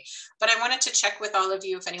Q&A, but I wanted to check with all of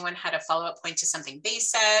you if anyone had a follow-up point to something they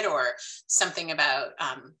said, or something about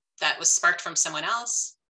that was sparked from someone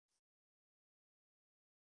else.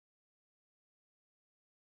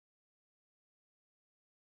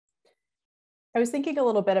 I was thinking a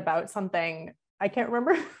little bit about something, I can't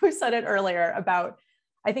remember who said it earlier, about,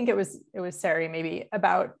 I think it was Sari maybe,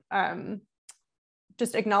 about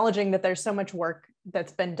just acknowledging that there's so much work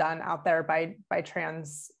that's been done out there by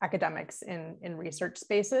trans academics in research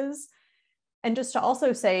spaces. And just to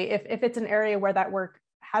also say, if it's an area where that work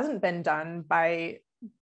hasn't been done by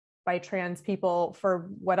trans people for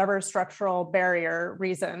whatever structural barrier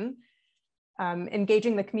reason,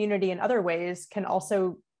 engaging the community in other ways can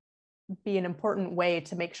also be an important way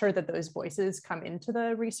to make sure that those voices come into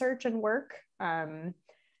the research and work, and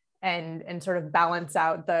sort of balance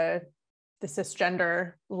out the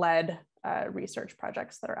cisgender-led research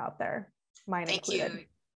projects that are out there, mine included. You.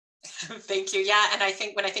 Thank you. Yeah, and I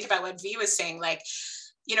think when I think about what V was saying, like,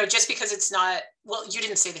 you know, just because it's not, well, you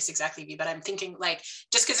didn't say this exactly, V, but I'm thinking like,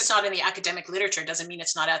 just because it's not in the academic literature doesn't mean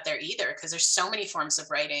it's not out there either, because there's so many forms of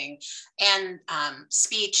writing and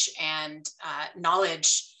speech and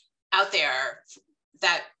knowledge out there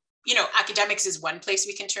that, you know, academics is one place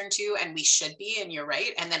we can turn to, and we should be, and you're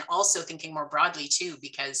right. And then also thinking more broadly too,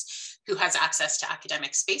 because who has access to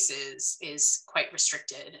academic spaces is quite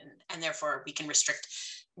restricted, and therefore we can restrict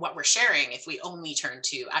what we're sharing if we only turn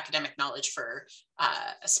to academic knowledge for,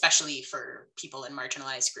 especially for people in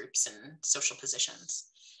marginalized groups and social positions.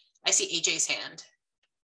 I see AJ's hand.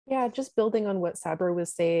 Yeah, just building on what Sabra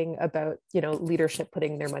was saying about, you know, leadership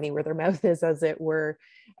putting their money where their mouth is, as it were.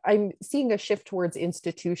 I'm seeing a shift towards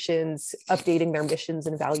institutions updating their missions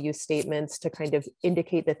and value statements to kind of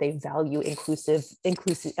indicate that they value inclusive,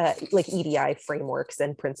 like EDI frameworks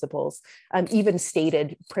and principles, even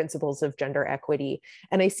stated principles of gender equity.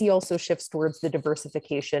 And I see also shifts towards the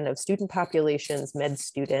diversification of student populations, med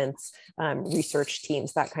students, research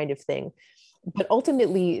teams, that kind of thing. But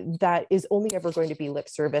ultimately, that is only ever going to be lip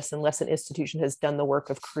service unless an institution has done the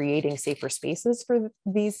work of creating safer spaces for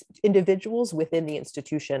these individuals within the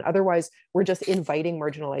institution. Otherwise, we're just inviting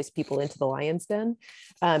marginalized people into the lion's den,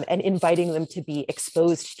 and inviting them to be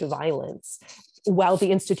exposed to violence, while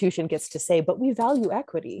the institution gets to say, but we value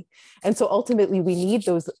equity. And so ultimately, we need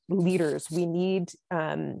those leaders. We need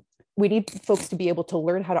folks to be able to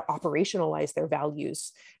learn how to operationalize their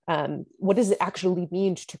values. What does it actually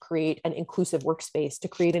mean to create an inclusive workspace, to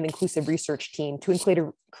create an inclusive research team,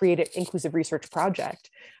 to create an inclusive research project?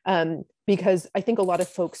 Because I think a lot of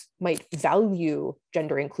folks might value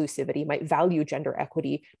gender inclusivity, might value gender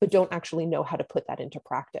equity, but don't actually know how to put that into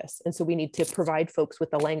practice. And so we need to provide folks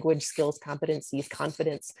with the language, skills, competencies,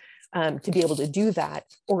 confidence to be able to do that,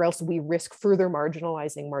 or else we risk further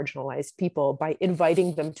marginalizing marginalized people by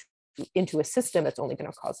inviting them into a system that's only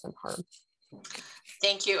going to cause them harm.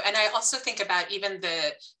 Thank you. And I also think about even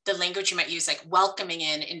the language you might use, like welcoming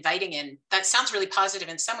in, inviting in. That sounds really positive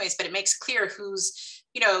in some ways, but it makes clear who's,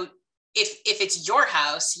 you know, if it's your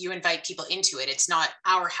house, you invite people into it. It's not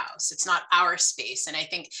our house. It's not our space. And I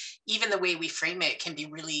think even the way we frame it can be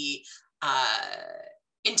really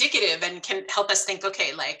indicative and can help us think,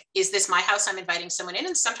 okay, like, is this my house? I'm inviting someone in.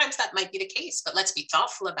 And sometimes that might be the case, but let's be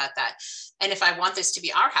thoughtful about that. And if I want this to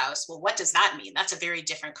be our house, well, what does that mean? That's a very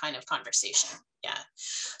different kind of conversation. Yeah.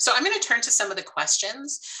 So I'm going to turn to some of the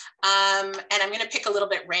questions, and I'm going to pick a little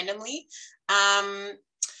bit randomly.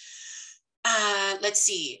 Let's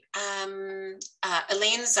see.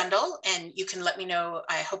 Elaine Zundel, and you can let me know.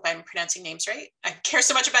 I hope I'm pronouncing names right. I care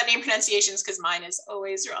so much about name pronunciations because mine is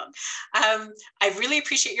always wrong. I really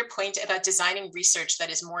appreciate your point about designing research that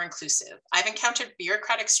is more inclusive. I've encountered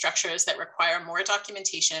bureaucratic structures that require more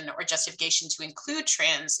documentation or justification to include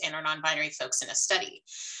trans and or non-binary folks in a study.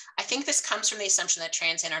 I think this comes from the assumption that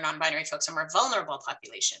trans and or non-binary folks are more vulnerable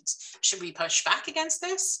populations. Should we push back against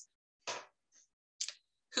this?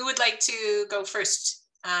 Who would like to go first?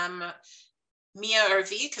 Mia or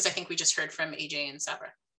V? Because I think we just heard from AJ and Sabra.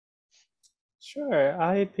 Sure,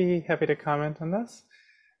 I'd be happy to comment on this.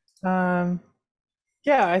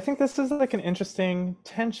 Yeah, I think this is like an interesting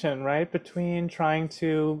tension, right, between trying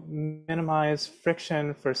to minimize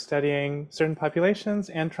friction for studying certain populations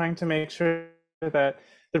and trying to make sure that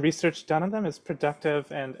the research done on them is productive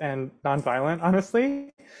and nonviolent,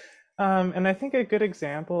 honestly. And I think a good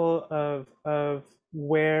example of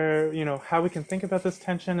where, you know, how we can think about this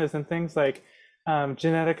tension is in things like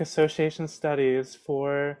genetic association studies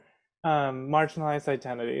for marginalized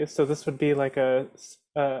identities. So this would be like a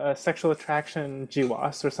sexual attraction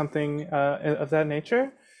GWAS or something of that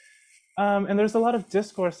nature. And there's a lot of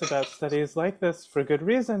discourse about studies like this for good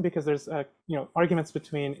reason, because there's you know, arguments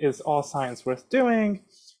between, is all science worth doing?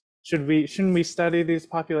 Shouldn't we study these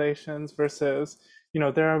populations versus, you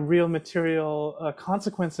know, there are real material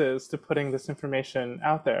consequences to putting this information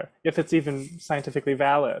out there, if it's even scientifically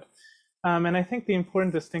valid. And I think the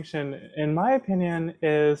important distinction, in my opinion,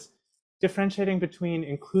 is differentiating between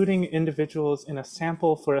including individuals in a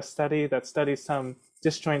sample for a study that studies some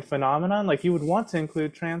disjoint phenomenon, like you would want to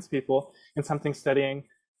include trans people in something studying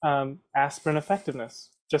aspirin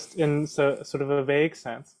effectiveness, just in sort of a vague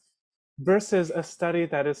sense, versus a study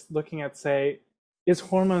that is looking at, say, is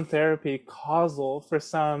hormone therapy causal for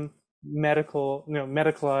some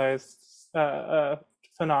medicalized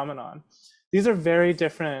phenomenon? These are very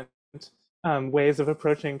different ways of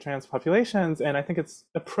approaching trans populations, and I think it's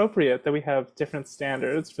appropriate that we have different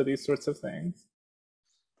standards for these sorts of things.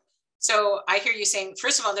 So I hear you saying,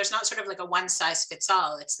 first of all, there's not sort of like a one size fits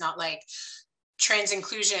all. It's not like trans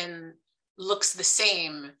inclusion looks the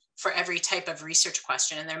same for every type of research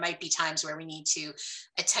question. And there might be times where we need to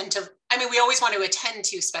attend to, I mean, we always want to attend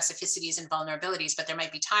to specificities and vulnerabilities, but there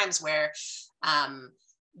might be times where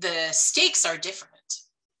the stakes are different,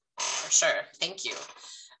 for sure. Thank you.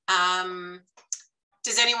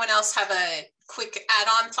 Does anyone else have a quick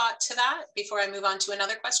add-on thought to that before I move on to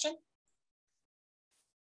another question?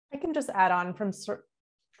 I can just add on from sort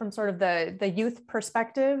of the youth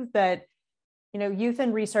perspective that, youth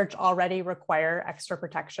and research already require extra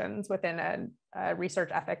protections within a research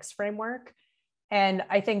ethics framework. And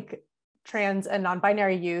I think trans and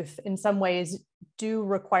non-binary youth in some ways do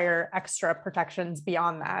require extra protections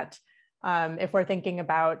beyond that. If we're thinking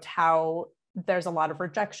about how there's a lot of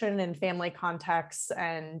rejection in family contexts,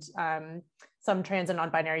 and some trans and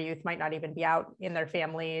non-binary youth might not even be out in their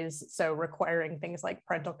families. So requiring things like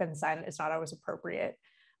parental consent is not always appropriate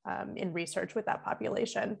in research with that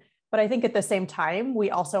population. But I think at the same time,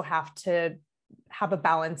 we also have to have a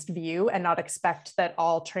balanced view and not expect that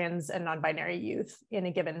all trans and non-binary youth in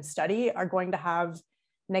a given study are going to have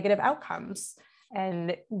negative outcomes.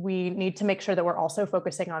 And we need to make sure that we're also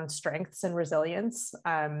focusing on strengths and resilience,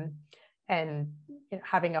 and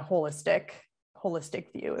having a holistic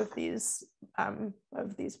view of these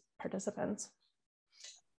participants.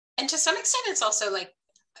 And to some extent, it's also like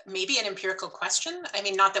maybe an empirical question. I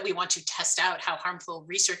mean, not that we want to test out how harmful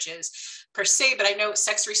research is per se, but I know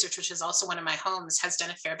sex research, which is also one of my homes, has done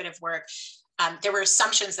a fair bit of work. There were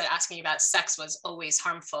assumptions that asking about sex was always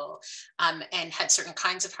harmful, and had certain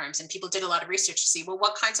kinds of harms. And people did a lot of research to see, well,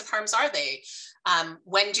 what kinds of harms are they?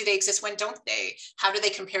 When do they exist? When don't they? How do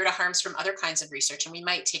they compare to harms from other kinds of research? And we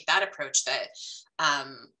might take that approach that,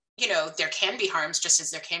 there can be harms just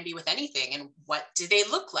as there can be with anything. And what do they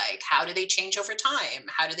look like? How do they change over time?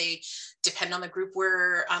 How do they depend on the group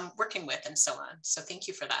we're working with, and so on? So thank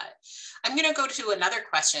you for that. I'm going to go to another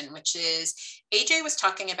question, which is, AJ was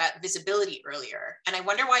talking about visibility earlier, and I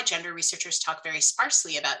wonder why gender researchers talk very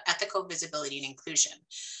sparsely about ethical visibility and inclusion.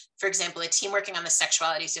 For example, a team working on the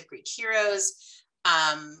sexualities of Greek heroes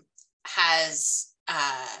has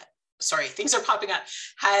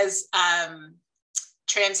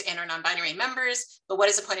trans and or non-binary members, but what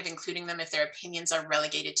is the point of including them if their opinions are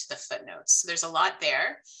relegated to the footnotes? So there's a lot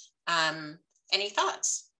there. Any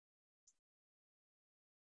thoughts?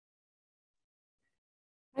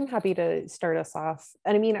 I'm happy to start us off.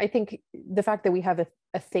 And I mean, I think the fact that we have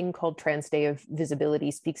a thing called Trans Day of Visibility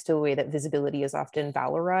speaks to the way that visibility is often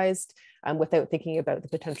valorized without thinking about the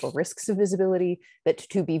potential risks of visibility, that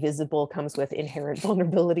to be visible comes with inherent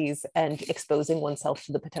vulnerabilities and exposing oneself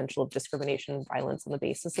to the potential of discrimination and violence on the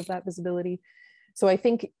basis of that visibility. So I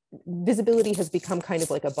think visibility has become kind of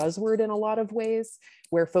like a buzzword in a lot of ways,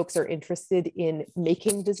 where folks are interested in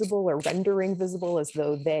making visible or rendering visible as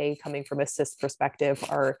though they, coming from a cis perspective,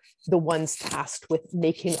 are the ones tasked with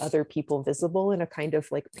making other people visible in a kind of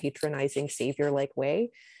like patronizing savior-like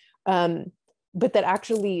way. But that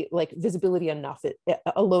actually, like, visibility it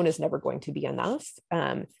alone is never going to be enough,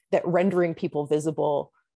 that rendering people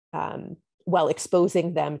visible while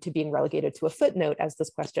exposing them to being relegated to a footnote, as this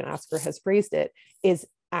question asker has phrased it, is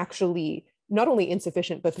actually not only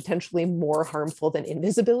insufficient, but potentially more harmful than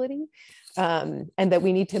invisibility. And that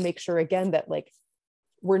we need to make sure, again, that like,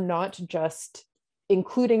 we're not just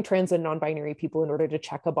including trans and non-binary people in order to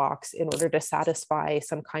check a box, in order to satisfy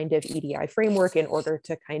some kind of EDI framework, in order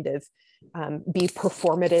to kind of be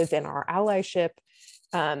performative in our allyship,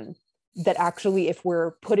 that actually, if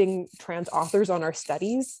we're putting trans authors on our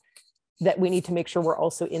studies, that we need to make sure we're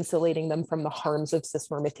also insulating them from the harms of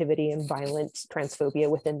cisnormativity and violent transphobia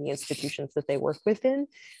within the institutions that they work within.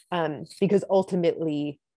 Because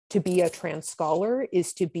ultimately, to be a trans scholar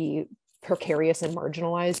is to be precarious and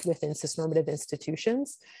marginalized within cisnormative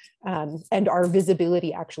institutions. And our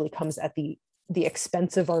visibility actually comes at the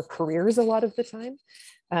expense of our careers a lot of the time.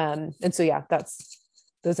 And so, yeah,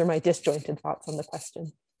 those are my disjointed thoughts on the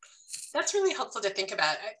question. That's really helpful to think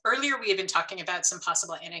about. Earlier, we had been talking about some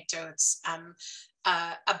possible anecdotes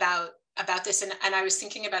about this, and I was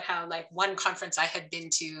thinking about how, like, one conference I had been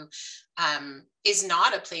to is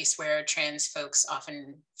not a place where trans folks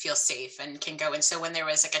often feel safe and can go. And so when there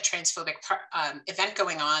was like a transphobic event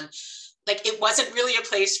going on, like, it wasn't really a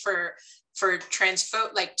place for for trans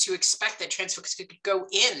folk, like to expect that trans folks could go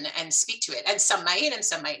in and speak to it. And some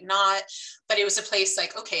might not, but it was a place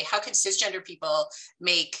like, okay, how can cisgender people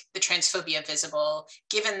make the transphobia visible,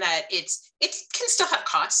 given that it can still have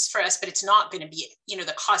costs for us, but it's not going to be, you know,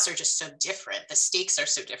 the costs are just so different. The stakes are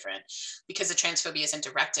so different because the transphobia isn't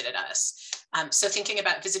directed at us. So thinking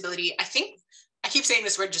about visibility, I think, I keep saying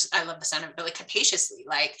this word, just, I love the sound of it, but like capaciously,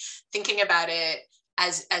 like thinking about it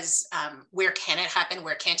as where can it happen,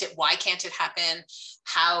 where can't it, why can't it happen,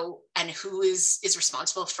 how and who is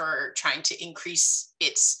responsible for trying to increase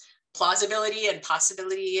its plausibility and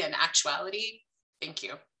possibility and actuality. Thank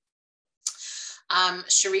you.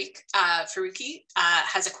 Faruqi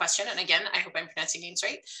has a question, and again, I hope I'm pronouncing names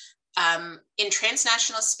right. In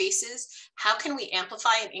transnational spaces, how can we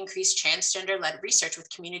amplify and increase transgender-led research with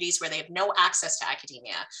communities where they have no access to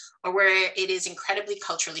academia or where it is incredibly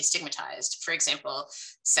culturally stigmatized? For example,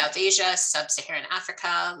 South Asia, Sub-Saharan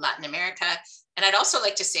Africa, Latin America. And I'd also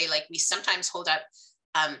like to say, like, we sometimes hold up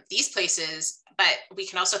these places, but we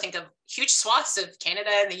can also think of huge swaths of Canada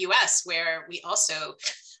and the US where we also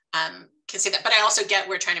can say that. But I also get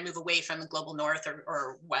we're trying to move away from the global north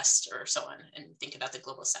or west or so on and think about the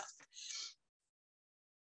global south.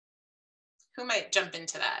 Who might jump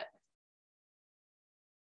into that?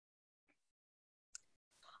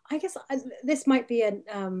 I guess this might be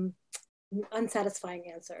an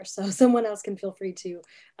unsatisfying answer, so someone else can feel free to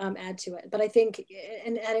add to it. But I think,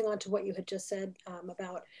 and adding on to what you had just said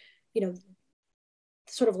about, you know,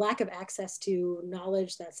 sort of lack of access to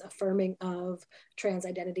knowledge that's affirming of trans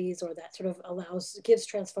identities, or that sort of gives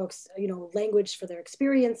trans folks, you know, language for their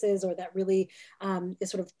experiences, or that really is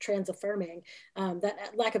sort of trans affirming.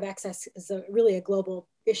 That lack of access is really a global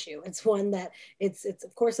issue. It's one that it's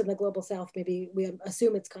of course in the global south, maybe we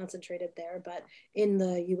assume it's concentrated there, but in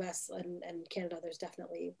the US and Canada, there's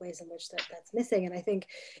definitely ways in which that's missing. And I think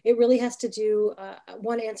it really has to do,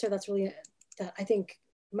 one answer that's really, that I think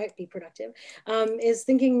might be productive, is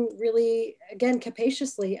thinking really, again,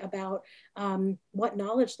 capaciously about what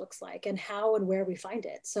knowledge looks like and how and where we find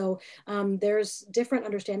it. So there's different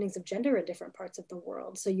understandings of gender in different parts of the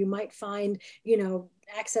world. So you might find, you know,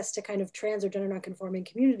 access to kind of trans or gender nonconforming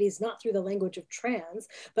communities, not through the language of trans,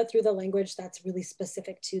 but through the language that's really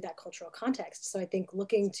specific to that cultural context. So I think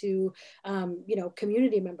looking to, you know,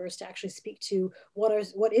 community members to actually speak to what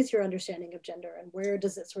is your understanding of gender and where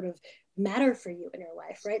does it sort of matter for you in your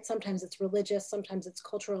life, right? Sometimes it's religious, sometimes it's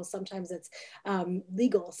cultural, sometimes it's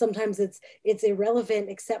legal, sometimes it's irrelevant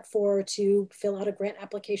except for to fill out a grant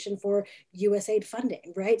application for USAID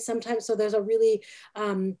funding, right? Sometimes, so there's a really,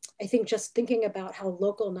 I think just thinking about how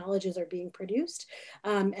local knowledges are being produced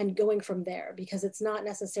and going from there, because it's not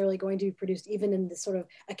necessarily going to be produced even in this sort of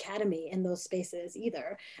academy in those spaces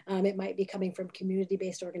either. It might be coming from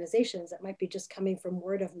community-based organizations. It might be just coming from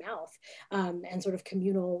word of mouth and sort of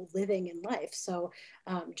communal living in life. So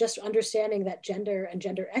just understanding that gender and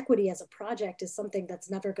gender equity as a project is something that's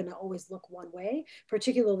never going to always look one way,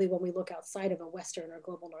 particularly when we look outside of a Western or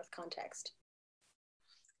global North context.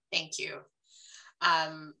 Thank you.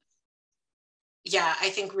 Yeah, I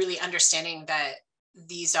think really understanding that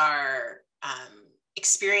these are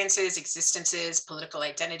experiences, existences, political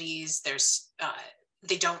identities. There's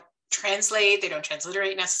they don't translate, they don't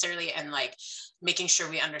transliterate necessarily, and like making sure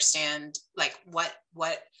we understand like what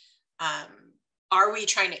are we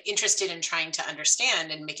interested in trying to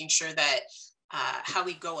understand, and making sure that how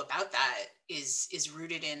we go about that is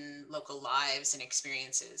rooted in local lives and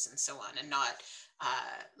experiences and so on, and not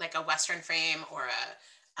like a Western frame or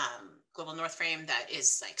a global North frame that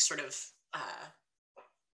is like sort of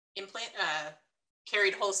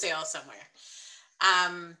carried wholesale somewhere.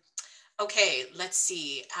 Okay, let's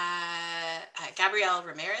see. Gabrielle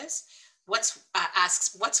Ramirez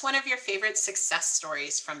asks, what's one of your favorite success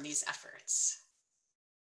stories from these efforts?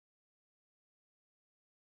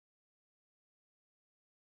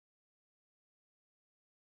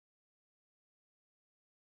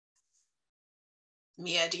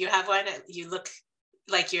 Mia, do you have one? You look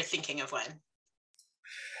like you're thinking of one.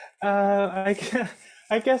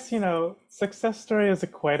 I guess, you know, success story is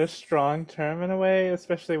quite a strong term in a way,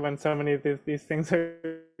 especially when so many of these things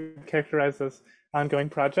are characterized as ongoing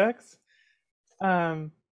projects.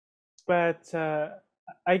 But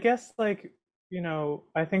I guess, like, you know,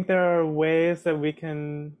 I think there are ways that we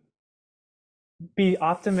can be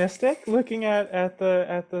optimistic looking at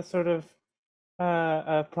the sort of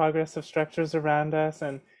progress of structures around us.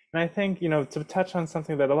 And I think, you know, to touch on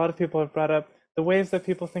something that a lot of people have brought up, the ways that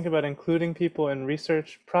people think about including people in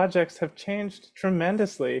research projects have changed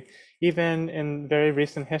tremendously, even in very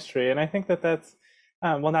recent history. And I think that that's,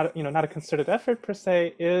 well, not a concerted effort per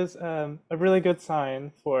se, is a really good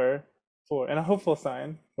sign for for, and a hopeful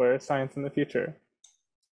sign for science in the future.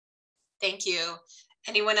 Thank you.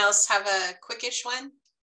 Anyone else have a quickish one?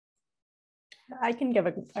 I can give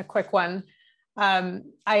a quick one.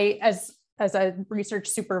 As a research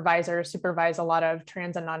supervisor, supervise a lot of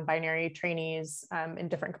trans and non-binary trainees in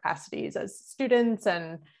different capacities as students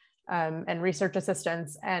and research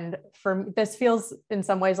assistants. And this feels in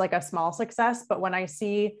some ways like a small success, but when I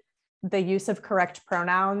see the use of correct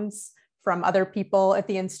pronouns from other people at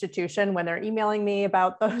the institution when they're emailing me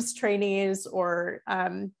about those trainees or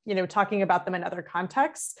talking about them in other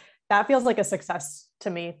contexts, that feels like a success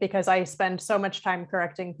to me, because I spend so much time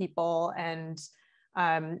correcting people and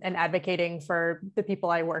advocating for the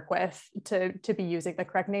people I work with to be using the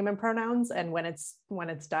correct name and pronouns. And when it's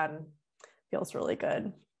done, it feels really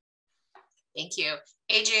good. Thank you.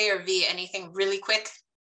 AJ or V, anything really quick?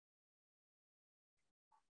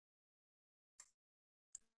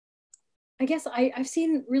 I guess I've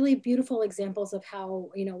seen really beautiful examples of how,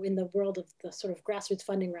 in the world of the sort of grassroots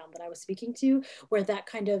funding round that I was speaking to, where that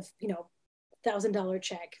kind of, $1,000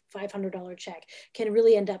 check, $500 check can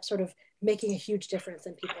really end up sort of making a huge difference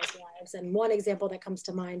in people's lives. And one example that comes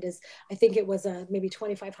to mind is, I think it was a maybe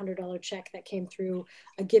 $2,500 check that came through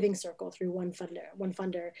a giving circle through one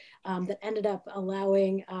funder that ended up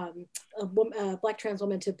allowing a Black trans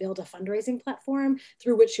woman to build a fundraising platform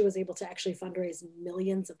through which she was able to actually fundraise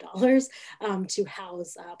millions of dollars to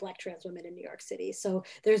house Black trans women in New York City. So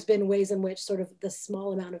there's been ways in which sort of the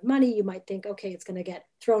small amount of money you might think, okay, it's going to get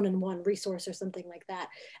thrown in one resource or something like that,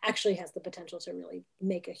 actually has the potential to really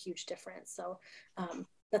make a huge difference. So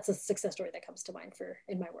that's a success story that comes to mind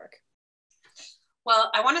in my work.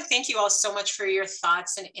 Well, I want to thank you all so much for your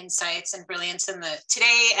thoughts and insights and brilliance in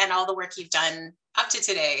today and all the work you've done up to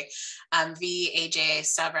today, V, AJ,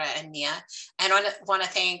 Sabra, and Mia. And I want to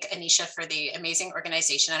thank Anisha for the amazing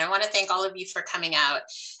organization. And I want to thank all of you for coming out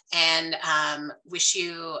and wish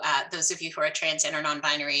you, those of you who are trans and or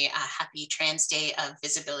non-binary, a happy Trans Day of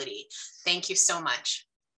Visibility. Thank you so much.